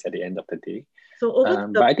livelihoods at the end of the day. So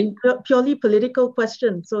over to I think purely political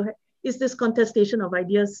question. So is this contestation of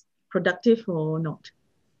ideas productive or not?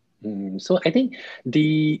 So I think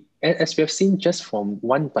as we have seen just from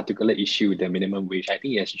one particular issue, the minimum wage, I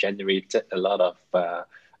think it has generated a lot of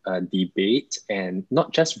debate, and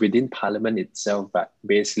not just within Parliament itself, but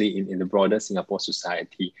basically in the broader Singapore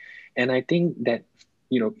society. And I think that,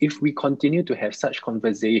 you know, if we continue to have such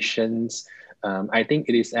conversations, I think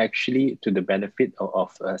it is actually to the benefit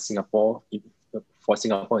of Singapore, for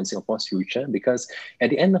Singapore and Singapore's future, because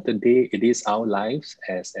at the end of the day, it is our lives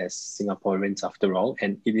as Singaporeans after all.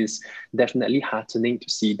 And it is definitely heartening to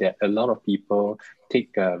see that a lot of people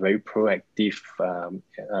take a very proactive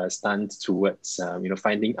stance towards you know,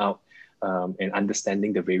 finding out and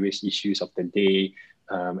understanding the various issues of the day,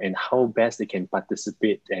 and how best they can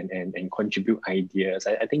participate and contribute ideas.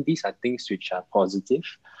 I think these are things which are positive.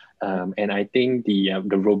 And I think the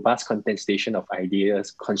robust contestation of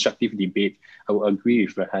ideas, constructive debate, I will agree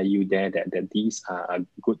with Rahayu there that these are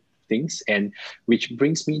good things. And which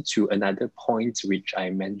brings me to another point which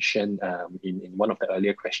I mentioned in one of the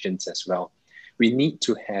earlier questions as well. We need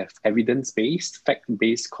to have evidence-based,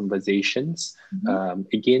 fact-based conversations.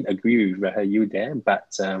 Again, agree with Rahayu there,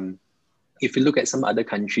 but if you look at some other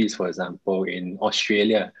countries, for example, in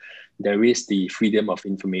Australia, there is the Freedom of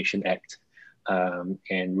Information Act.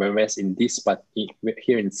 And whereas in this, but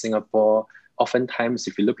here in Singapore, oftentimes,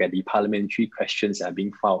 if you look at the parliamentary questions that are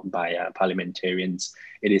being filed by parliamentarians,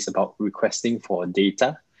 it is about requesting for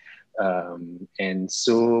data. And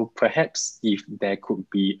so perhaps if there could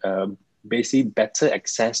be basically better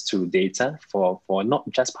access to data for not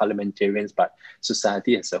just parliamentarians, but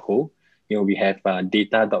society as a whole. You know, we have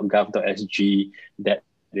data.gov.sg that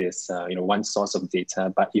is you know, one source of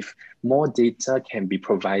data, but if more data can be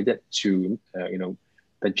provided to you know,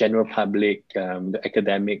 the general public, the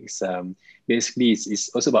academics, basically it's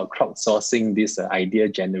also about crowdsourcing this idea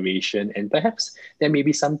generation, and perhaps there may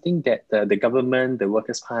be something that the government, the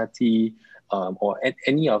Workers' Party, or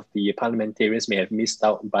any of the parliamentarians may have missed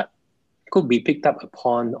out, but could be picked up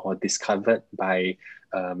upon or discovered by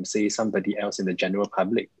say somebody else in the general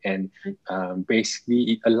public. And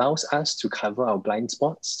basically it allows us to cover our blind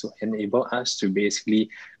spots, to enable us to basically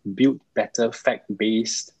build better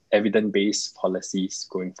fact-based, evidence-based policies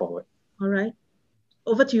going forward. All right.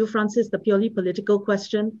 Over to you, Francis, the purely political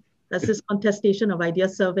question. Does this contestation of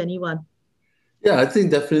ideas serve anyone? Yeah, I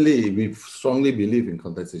think definitely we strongly believe in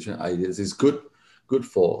contestation ideas. It's good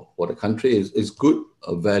for the country. It's good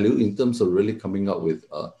value in terms of really coming up with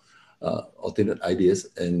alternate ideas.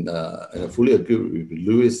 And I fully agree with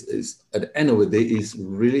Louis. Is at the end of the day, it's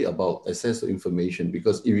really about access to information,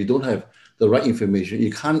 because if you don't have the right information,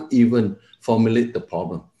 you can't even formulate the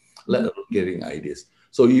problem. let alone getting ideas.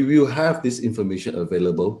 So if you have this information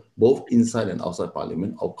available, both inside and outside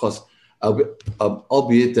Parliament, of course,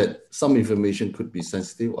 albeit that some information could be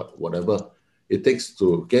sensitive or whatever it takes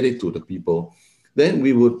to get it to the people, then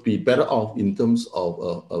we would be better off in terms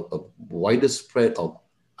of a wider spread of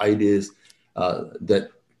ideas that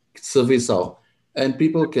surface out, and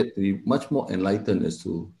people get to be much more enlightened as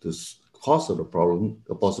to the cause of the problem,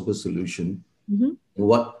 the possible solution,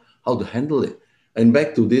 how to handle it. And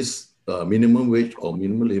back to this minimum wage or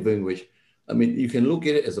minimum living wage, I mean, you can look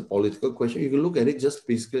at it as a political question. You can look at it just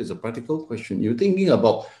basically as a practical question. You're thinking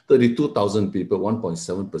about 32,000 people,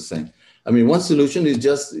 1.7%. I mean, one solution is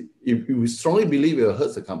just, if you strongly believe it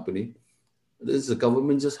hurts the company, this the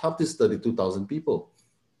government just help these 32,000 people,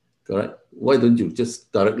 correct? Why don't you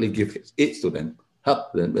just directly give aids to them,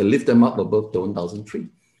 help them, and lift them up above the 1,003?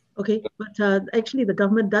 Okay, but actually the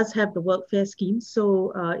government does have the welfare scheme,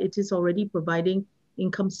 so it is already providing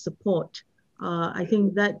income support. I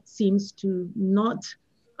think that seems to not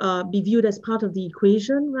be viewed as part of the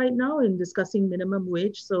equation right now in discussing minimum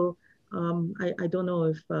wage. So I don't know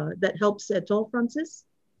if that helps at all, Francis?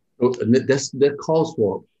 So that calls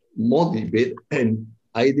for more debate and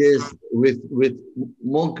ideas with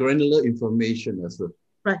more granular information as to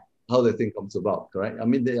how the thing comes about, correct? I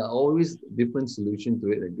mean, there are always different solutions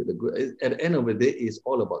to it. At the end of the day, it's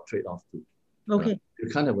all about trade-offs too. Okay. You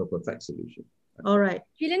can't have a perfect solution. All right.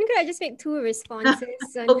 Julian, could I just make two responses?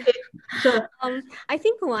 Okay, sure. I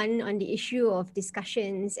think one on the issue of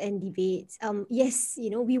discussions and debates. Yes,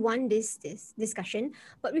 we want this discussion,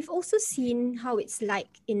 but we've also seen how it's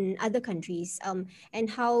like in other countries, and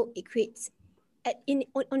how it creates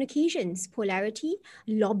on occasions polarity,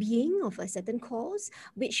 lobbying of a certain cause,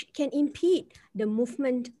 which can impede the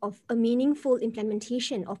movement of a meaningful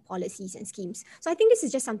implementation of policies and schemes. So I think this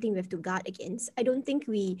is just something we have to guard against. I don't think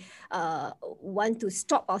we want to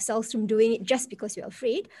stop ourselves from doing it just because we're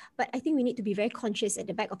afraid, but I think we need to be very conscious at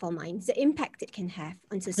the back of our minds the impact it can have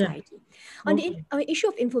on society. On the issue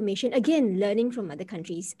of information, again, learning from other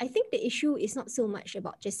countries, I think the issue is not so much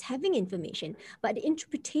about just having information, but the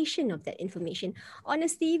interpretation of that information.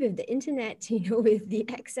 Honestly, with the internet, with the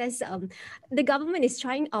access, the government is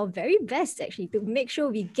trying our very best actually to make sure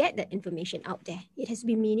we get that information out there. It has to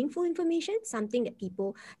be meaningful information, something that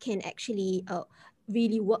people can actually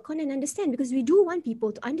really work on and understand, because we do want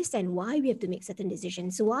people to understand why we have to make certain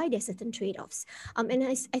decisions, why there are certain trade-offs. And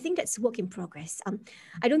I think that's work in progress.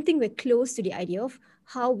 I don't think we're close to the idea of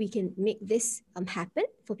how we can make this happen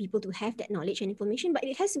for people to have that knowledge and information, but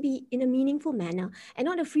it has to be in a meaningful manner and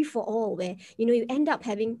not a free-for-all where, you end up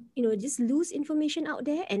having, just loose information out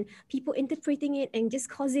there and people interpreting it and just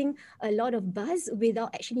causing a lot of buzz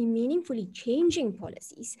without actually meaningfully changing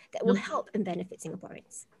policies that will help and benefit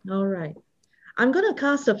Singaporeans. All right. I'm going to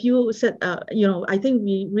cast a few I think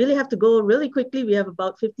we really have to go really quickly. We have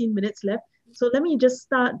about 15 minutes left. So let me just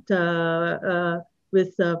start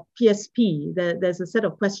with PSP. There's a set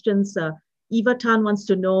of questions. Eva Tan wants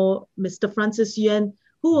to know, Mr. Francis Yuen,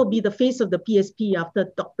 who will be the face of the PSP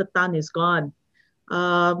after Dr. Tan is gone?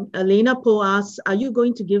 Elena Po asks, are you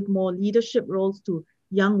going to give more leadership roles to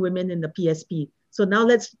young women in the PSP? So now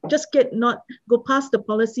let's just not go past the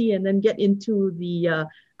policy and then get into the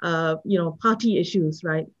party issues,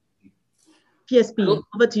 right? PSP,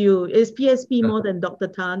 over to you. Is PSP more than Dr.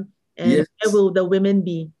 Tan? And yes. Where will the women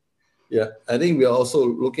be? Yeah, I think we are also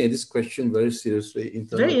looking at this question very seriously.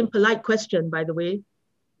 Very impolite question, by the way.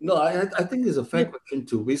 No, I think it's a fair question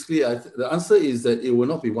too. Basically, the answer is that it will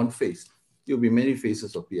not be one face. It will be many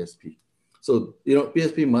faces of PSP. So,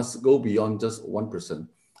 PSP must go beyond just one person.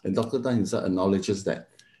 And Dr. Tan himself acknowledges that.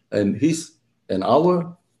 And this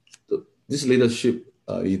leadership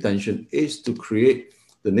intention is to create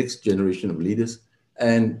the next generation of leaders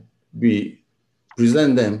and we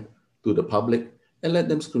present them to the public and let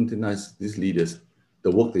them scrutinize these leaders,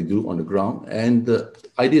 the work they do on the ground and the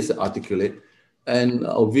ideas they articulate. And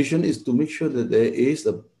our vision is to make sure that there is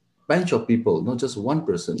a bunch of people, not just one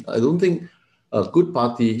person. I don't think a good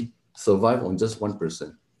party survives on just one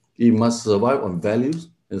person. It must survive on values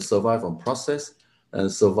and survive on process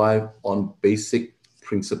and survive on basic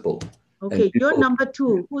principle. Okay, you're number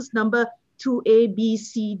two. Who's number 2A, B,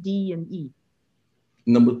 C, D, and E?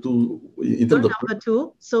 Number two. You're number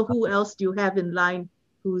two. So who else do you have in line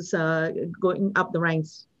who's going up the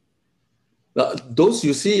ranks? Those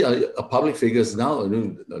you see are public figures now.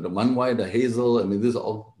 The Man Wai, the Hazel. I mean, these are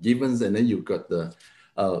all givens. And then you've got the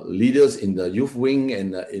leaders in the youth wing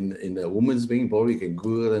and in the women's wing. Probably you can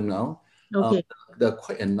Google them now. Okay. There are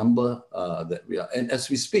quite a number that we are. And as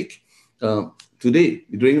we speak, today,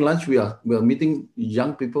 during lunch, we are meeting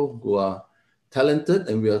young people who are talented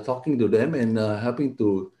and we are talking to them and helping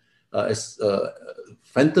to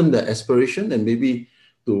phantom their aspiration and maybe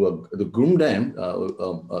to groom them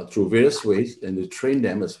through various ways and to train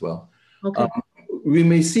them as well. Okay. We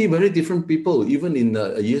may see very different people even in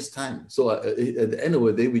a year's time. So at the end of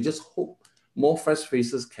the day, we just hope more fresh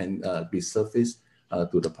faces can be surfaced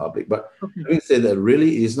to the public. But having said that,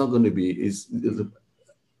 really is not going to be,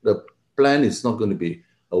 the plan is not going to be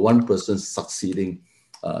a one person succeeding.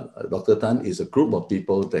 Dr. Tan is a group of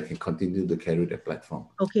people that can continue to carry their platform.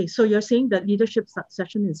 Okay, so you're saying that leadership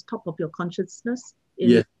succession is top of your consciousness in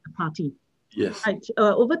Yes. the party. Yes. Right.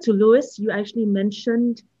 Over to Louis, you actually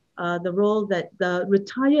mentioned the role that the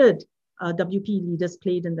retired WP leaders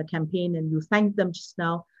played in the campaign, and you thanked them just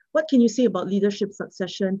now. What can you say about leadership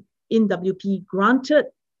succession in WP, granted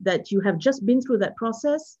that you have just been through that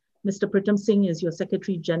process? Mr. Pritam Singh is your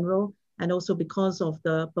Secretary General, and also because of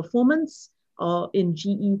the performance in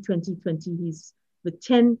GE 2020, he's with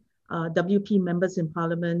 10 WP members in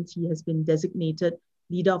Parliament. He has been designated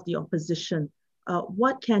Leader of the Opposition.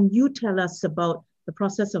 What can you tell us about the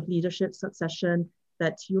process of leadership succession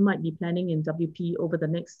that you might be planning in WP over the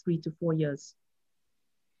next 3 to 4 years?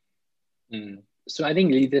 So I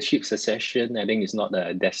think leadership succession, I think, is not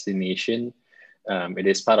a destination. It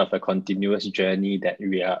is part of a continuous journey that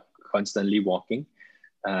we are constantly walking.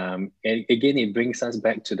 And again, it brings us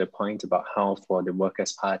back to the point about how for the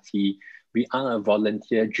Workers' Party, we are a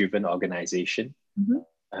volunteer-driven organization.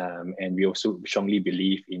 And we also strongly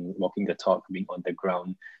believe in walking the talk, being on the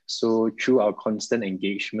ground. So through our constant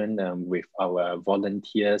engagement with our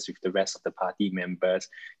volunteers, with the rest of the party members,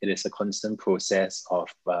 it is a constant process of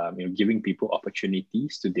giving people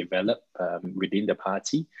opportunities to develop within the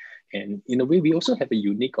party. And in a way, we also have a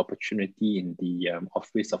unique opportunity in the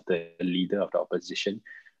office of the leader of the opposition.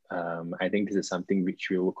 I think this is something which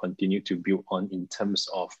we will continue to build on in terms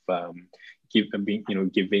of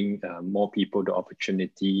giving more people the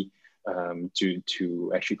opportunity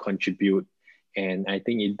to actually contribute. And I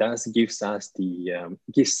think it does gives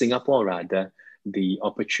Singapore rather the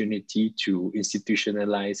opportunity to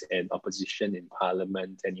institutionalize an opposition in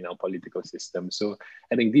Parliament and in our political system. So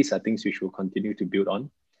I think these are things which we'll continue to build on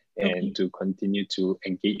and to continue to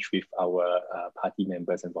engage with our party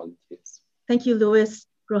members and volunteers. Thank you, Louis.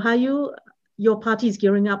 Rahayu, your party is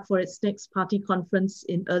gearing up for its next party conference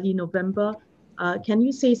in early November. Can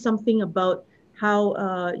you say something about how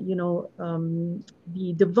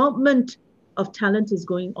the development of talent is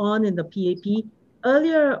going on in the PAP?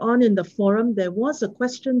 Earlier on in the forum, there was a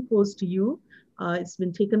question posed to you. It's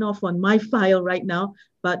been taken off on my file right now,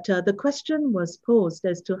 but the question was posed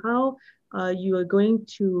as to how you are going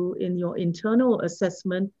to, in your internal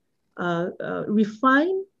assessment,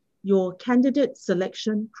 refine your candidate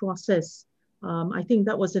selection process. I think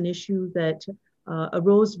that was an issue that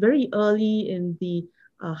arose very early in the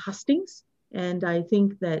hustings. And I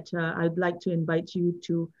think that I'd like to invite you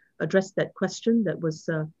to address that question that was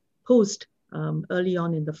posed early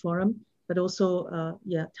on in the forum, but also,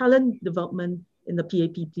 talent development in the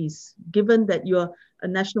PAP, please. Given that you're a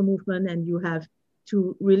national movement and you have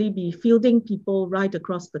to really be fielding people right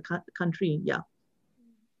across the country,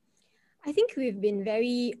 I think we've been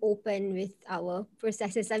very open with our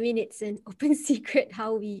processes. I mean, it's an open secret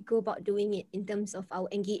how we go about doing it in terms of our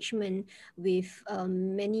engagement with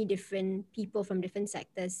many different people from different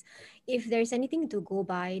sectors. If there's anything to go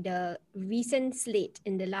by, the recent slate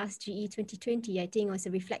in the last GE 2020, I think was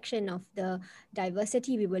a reflection of the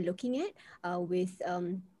diversity we were looking at with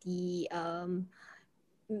the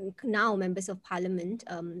now members of parliament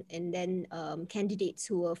and then candidates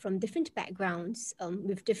who are from different backgrounds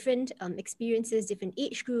with different experiences, different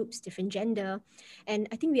age groups, different gender. And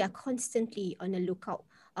I think we are constantly on a lookout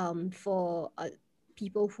for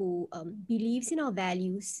people who believes in our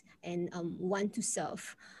values and want to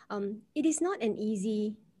serve. It is not an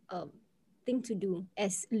easy thing to do,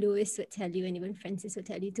 as Louis would tell you and even Francis would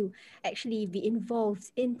tell you, to actually be involved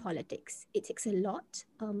in politics. It takes a lot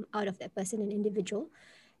out of that person, an individual.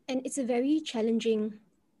 And it's a very challenging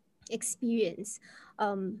experience.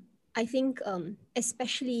 I think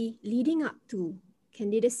especially leading up to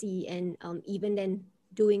candidacy and even then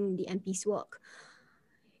doing the MP's work,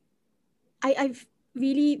 I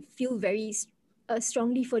really feel very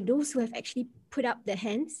strongly for those who have actually put up their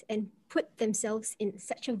hands and put themselves in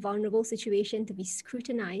such a vulnerable situation to be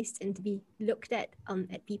scrutinized and to be looked at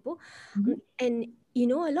people. And a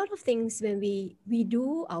lot of things when we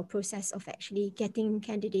do our process of actually getting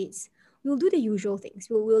candidates, we'll do the usual things.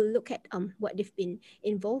 We'll look at what they've been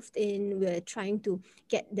involved in. We're trying to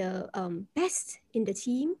get the best in the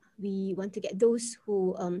team. We want to get those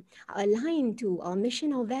who are aligned to our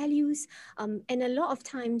mission, our values. And a lot of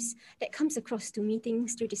times that comes across to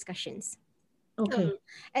meetings, through discussions. Okay.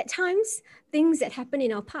 At times, things that happen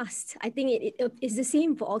in our past, I think it is the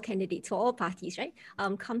same for all candidates, for all parties, right?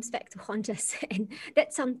 Comes back to haunt us. And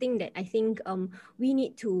that's something that I think we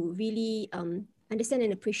need to really understand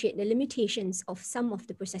and appreciate the limitations of some of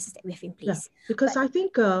the processes that we have in place. Yeah, because I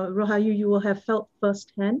think, Rahayu, you will have felt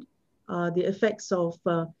firsthand the effects of,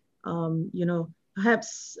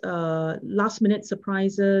 perhaps last minute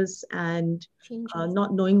surprises and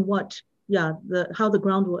not knowing how the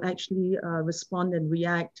ground will actually respond and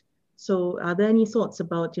react. So are there any thoughts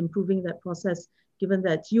about improving that process, given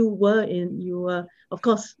that you were, of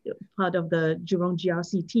course, part of the Jurong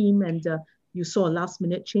GRC team, and you saw a last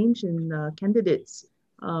minute change in candidates.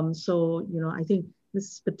 So, I think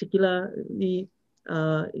this is particularly,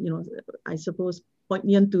 I suppose,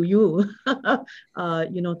 poignant to you,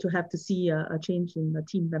 to have to see a change in the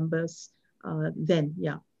team members then,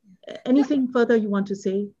 yeah. Anything further you want to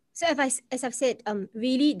say? So as I've said,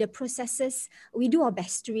 really the processes, we do our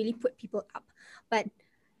best to really put people up, but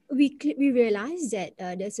we realize that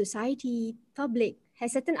the society, public,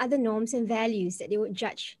 has certain other norms and values that they would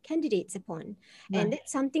judge candidates upon. Right. And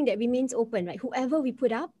that's something that remains open, right? Whoever we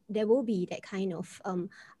put up, there will be that kind of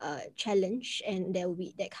challenge, and there will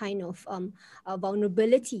be that kind of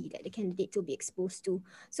vulnerability that the candidate will be exposed to.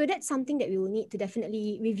 So that's something that we will need to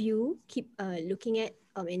definitely review, keep looking at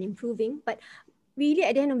and improving. But really,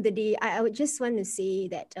 at the end of the day, I would just want to say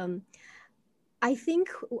that I think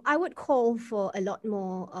I would call for a lot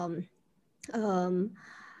more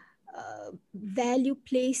value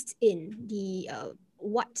placed in the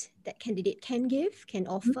what that candidate can give, can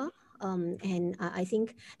offer, and I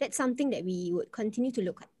think that's something that we would continue to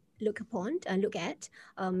look upon and look at,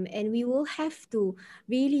 and we will have to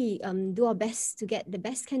really do our best to get the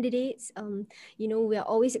best candidates. We are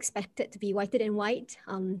always expected to be whiter than white,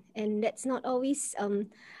 and that's not always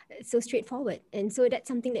so straightforward, and so that's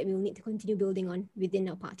something that we will need to continue building on within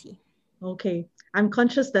our party. Okay, I'm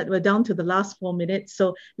conscious that we're down to the last 4 minutes,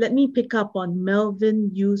 so let me pick up on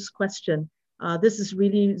Melvin Yu's question. This is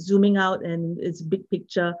really zooming out, and it's big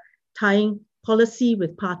picture, tying policy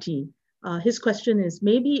with party. His question is,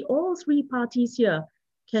 maybe all three parties here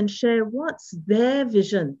can share what's their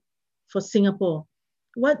vision for Singapore.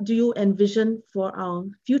 What do you envision for our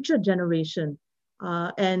future generation?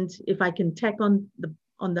 And if I can tack on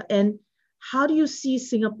the end, how do you see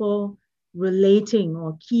Singapore relating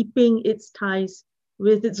or keeping its ties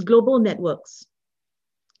with its global networks?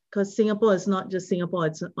 Because Singapore is not just Singapore,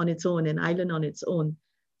 it's on its own, an island on its own.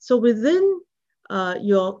 So within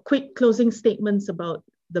your quick closing statements about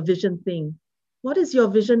the vision thing, what is your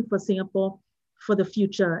vision for Singapore for the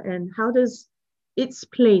future, and how does its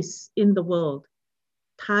place in the world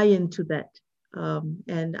tie into that?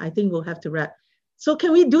 And I think we'll have to wrap. So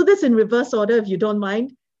can we do this in reverse order, if you don't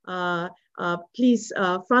mind? Please,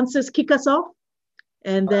 Francis, kick us off,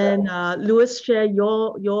 and then Louis, share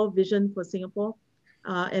your vision for Singapore,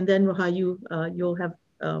 and then Rahayu, you'll have,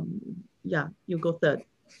 you go third.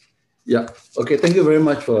 Yeah, okay, thank you very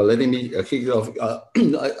much for letting me kick it off.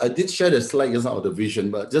 I did share the slide just now of the vision,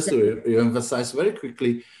 but just to emphasize very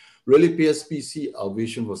quickly, really PSP see our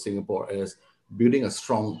vision for Singapore as building a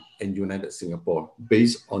strong and united Singapore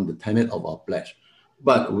based on the tenet of our pledge,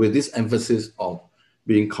 but with this emphasis of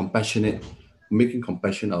being compassionate, making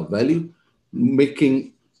compassion our value,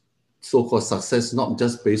 making so-called success not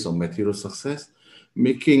just based on material success,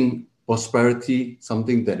 making prosperity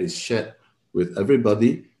something that is shared with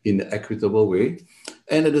everybody in an equitable way,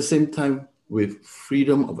 and at the same time with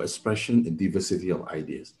freedom of expression and diversity of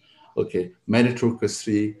ideas. Okay,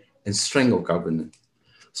 meritocracy and strength of governance.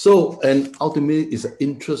 So, and ultimately it's the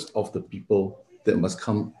interest of the people that must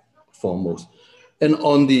come foremost. And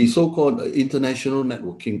on the so-called international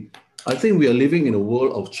networking, I think we are living in a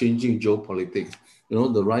world of changing geopolitics.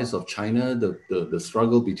 The rise of China, the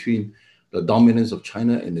struggle between the dominance of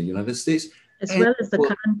China and the United States. As well as the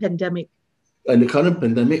current pandemic. And the current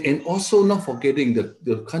pandemic, and also not forgetting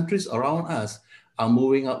the countries around us are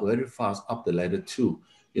moving up very fast up the ladder too.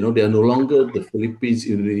 They are no longer the Philippines,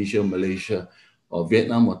 Indonesia, Malaysia, or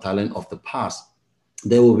Vietnam or Thailand of the past.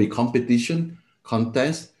 There will be competition,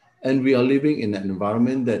 contest, and we are living in an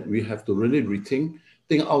environment that we have to really rethink,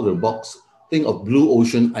 think out of the box, think of blue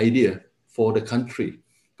ocean idea for the country,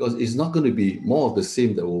 because it's not going to be more of the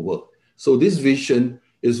same that will work. So this vision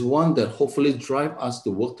is one that hopefully drive us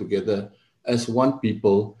to work together as one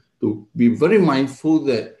people, to be very mindful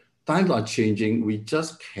that times are changing. We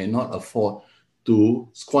just cannot afford to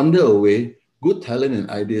squander away good talent and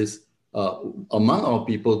ideas among our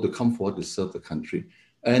people to come forward to serve the country.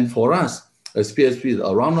 And for us, as PSP,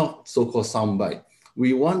 around our so-called soundbite,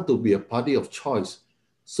 we want to be a party of choice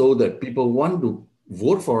so that people want to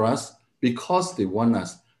vote for us because they want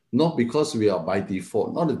us, not because we are by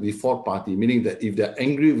default, not a default party, meaning that if they're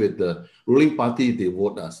angry with the ruling party, they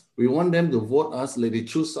vote us. We want them to vote us, like they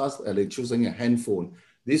choose us, like they're choosing a handphone.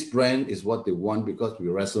 This brand is what they want because we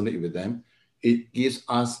resonate with them. It gives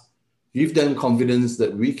them confidence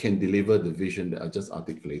that we can deliver the vision that I just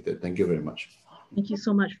articulated. Thank you very much. Thank you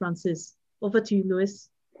so much, Francis. Over to you, Louis.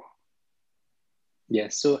 Yeah,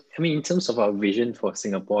 so I mean, in terms of our vision for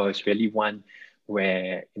Singapore, it's really one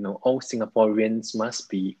where all Singaporeans must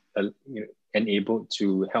be enabled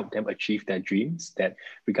to help them achieve their dreams. That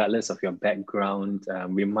regardless of your background,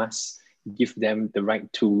 we must give them the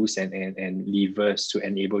right tools and levers to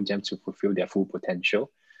enable them to fulfill their full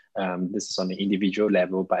potential. This is on the individual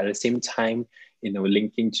level, but at the same time,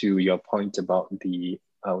 linking to your point about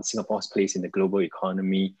Singapore's place in the global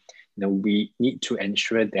economy, we need to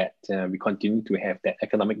ensure that we continue to have that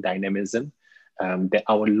economic dynamism, that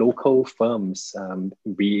our local firms,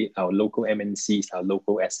 our local MNCs, our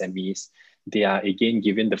local SMEs, they are again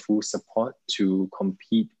given the full support to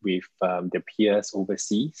compete with their peers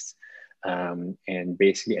overseas, and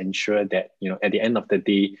basically ensure that at the end of the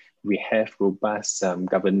day, we have robust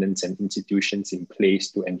governance and institutions in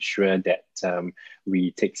place to ensure that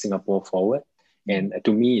we take Singapore forward. And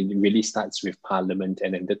to me, it really starts with Parliament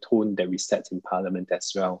and then the tone that we set in Parliament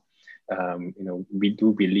as well. We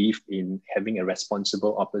do believe in having a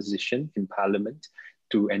responsible opposition in Parliament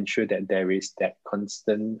to ensure that there is that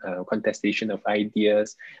constant contestation of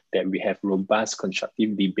ideas, that we have robust,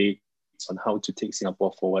 constructive debates on how to take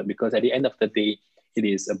Singapore forward. Because at the end of the day, it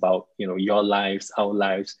is about your lives, our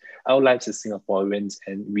lives as Singaporeans,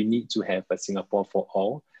 and we need to have a Singapore for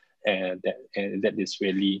all, and that is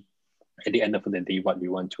really, at the end of the day, what we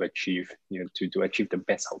want to achieve, to achieve the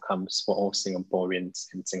best outcomes for all Singaporeans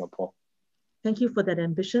in Singapore. Thank you for that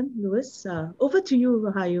ambition, Louis. Over to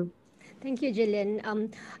you, Rahayu. Thank you, Gillian.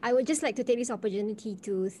 I would just like to take this opportunity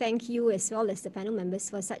to thank you as well as the panel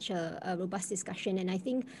members for such a robust discussion. And I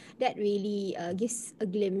think that really gives a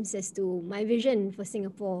glimpse as to my vision for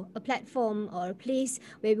Singapore, a platform or a place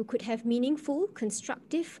where we could have meaningful,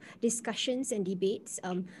 constructive discussions and debates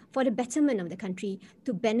for the betterment of the country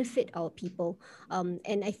to benefit our people.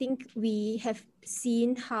 And I think we have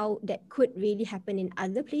seen how that could really happen in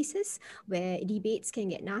other places where debates can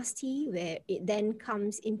get nasty, where it then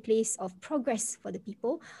comes in place of progress for the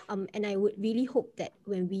people. And I would really hope that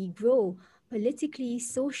when we grow politically,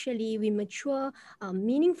 socially, we mature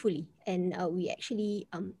meaningfully, and we actually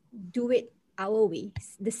do it our way,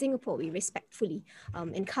 the Singapore way, respectfully,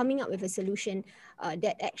 and coming up with a solution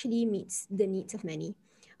that actually meets the needs of many.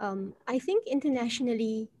 I think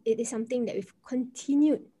internationally, it is something that we've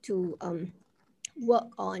continued to work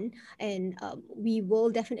on, and we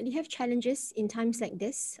will definitely have challenges in times like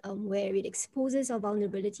this, where it exposes our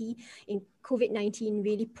vulnerability. In COVID-19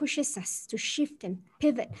 really pushes us to shift and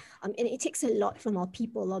pivot, and it takes a lot from our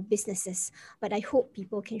people, our businesses, but I hope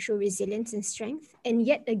people can show resilience and strength, and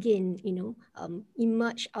yet again,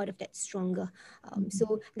 emerge out of that stronger.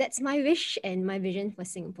 So that's my wish and my vision for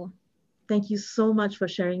Singapore. Thank you so much for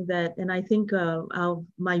sharing that, and I think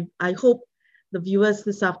I hope the viewers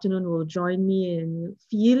this afternoon will join me in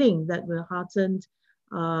feeling that we're heartened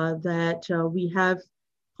that we have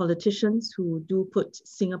politicians who do put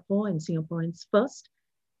Singapore and Singaporeans first.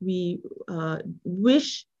 We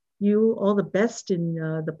wish you all the best in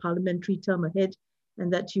the parliamentary term ahead,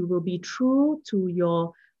 and that you will be true to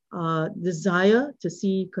your desire to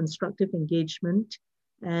see constructive engagement,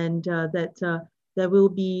 and that there will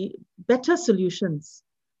be better solutions,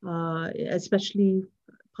 especially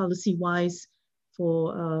policy-wise,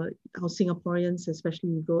 for our Singaporeans,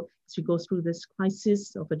 especially as we go through this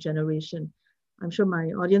crisis of a generation. I'm sure my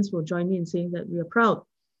audience will join me in saying that we are proud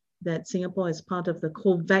that Singapore is part of the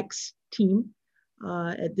COVAX team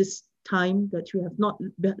at this time, that you have not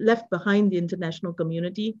left behind the international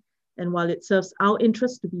community. And while it serves our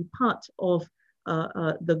interest to be part of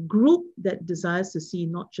the group that desires to see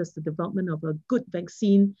not just the development of a good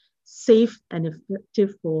vaccine, safe and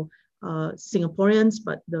effective for Singaporeans,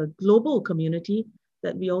 but the global community,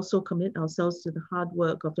 that we also commit ourselves to the hard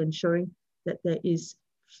work of ensuring that there is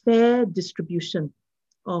fair distribution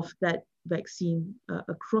of that vaccine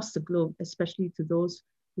across the globe, especially to those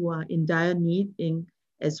who are in dire need,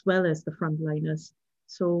 as well as the frontliners.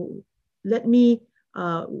 So let me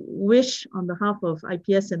wish on behalf of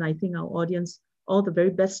IPS and I think our audience all the very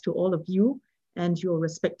best to all of you and your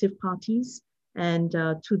respective parties. And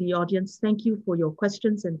to the audience, thank you for your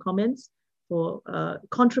questions and comments, for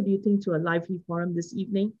contributing to a lively forum this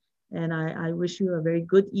evening. And I wish you a very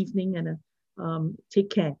good evening and take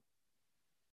care.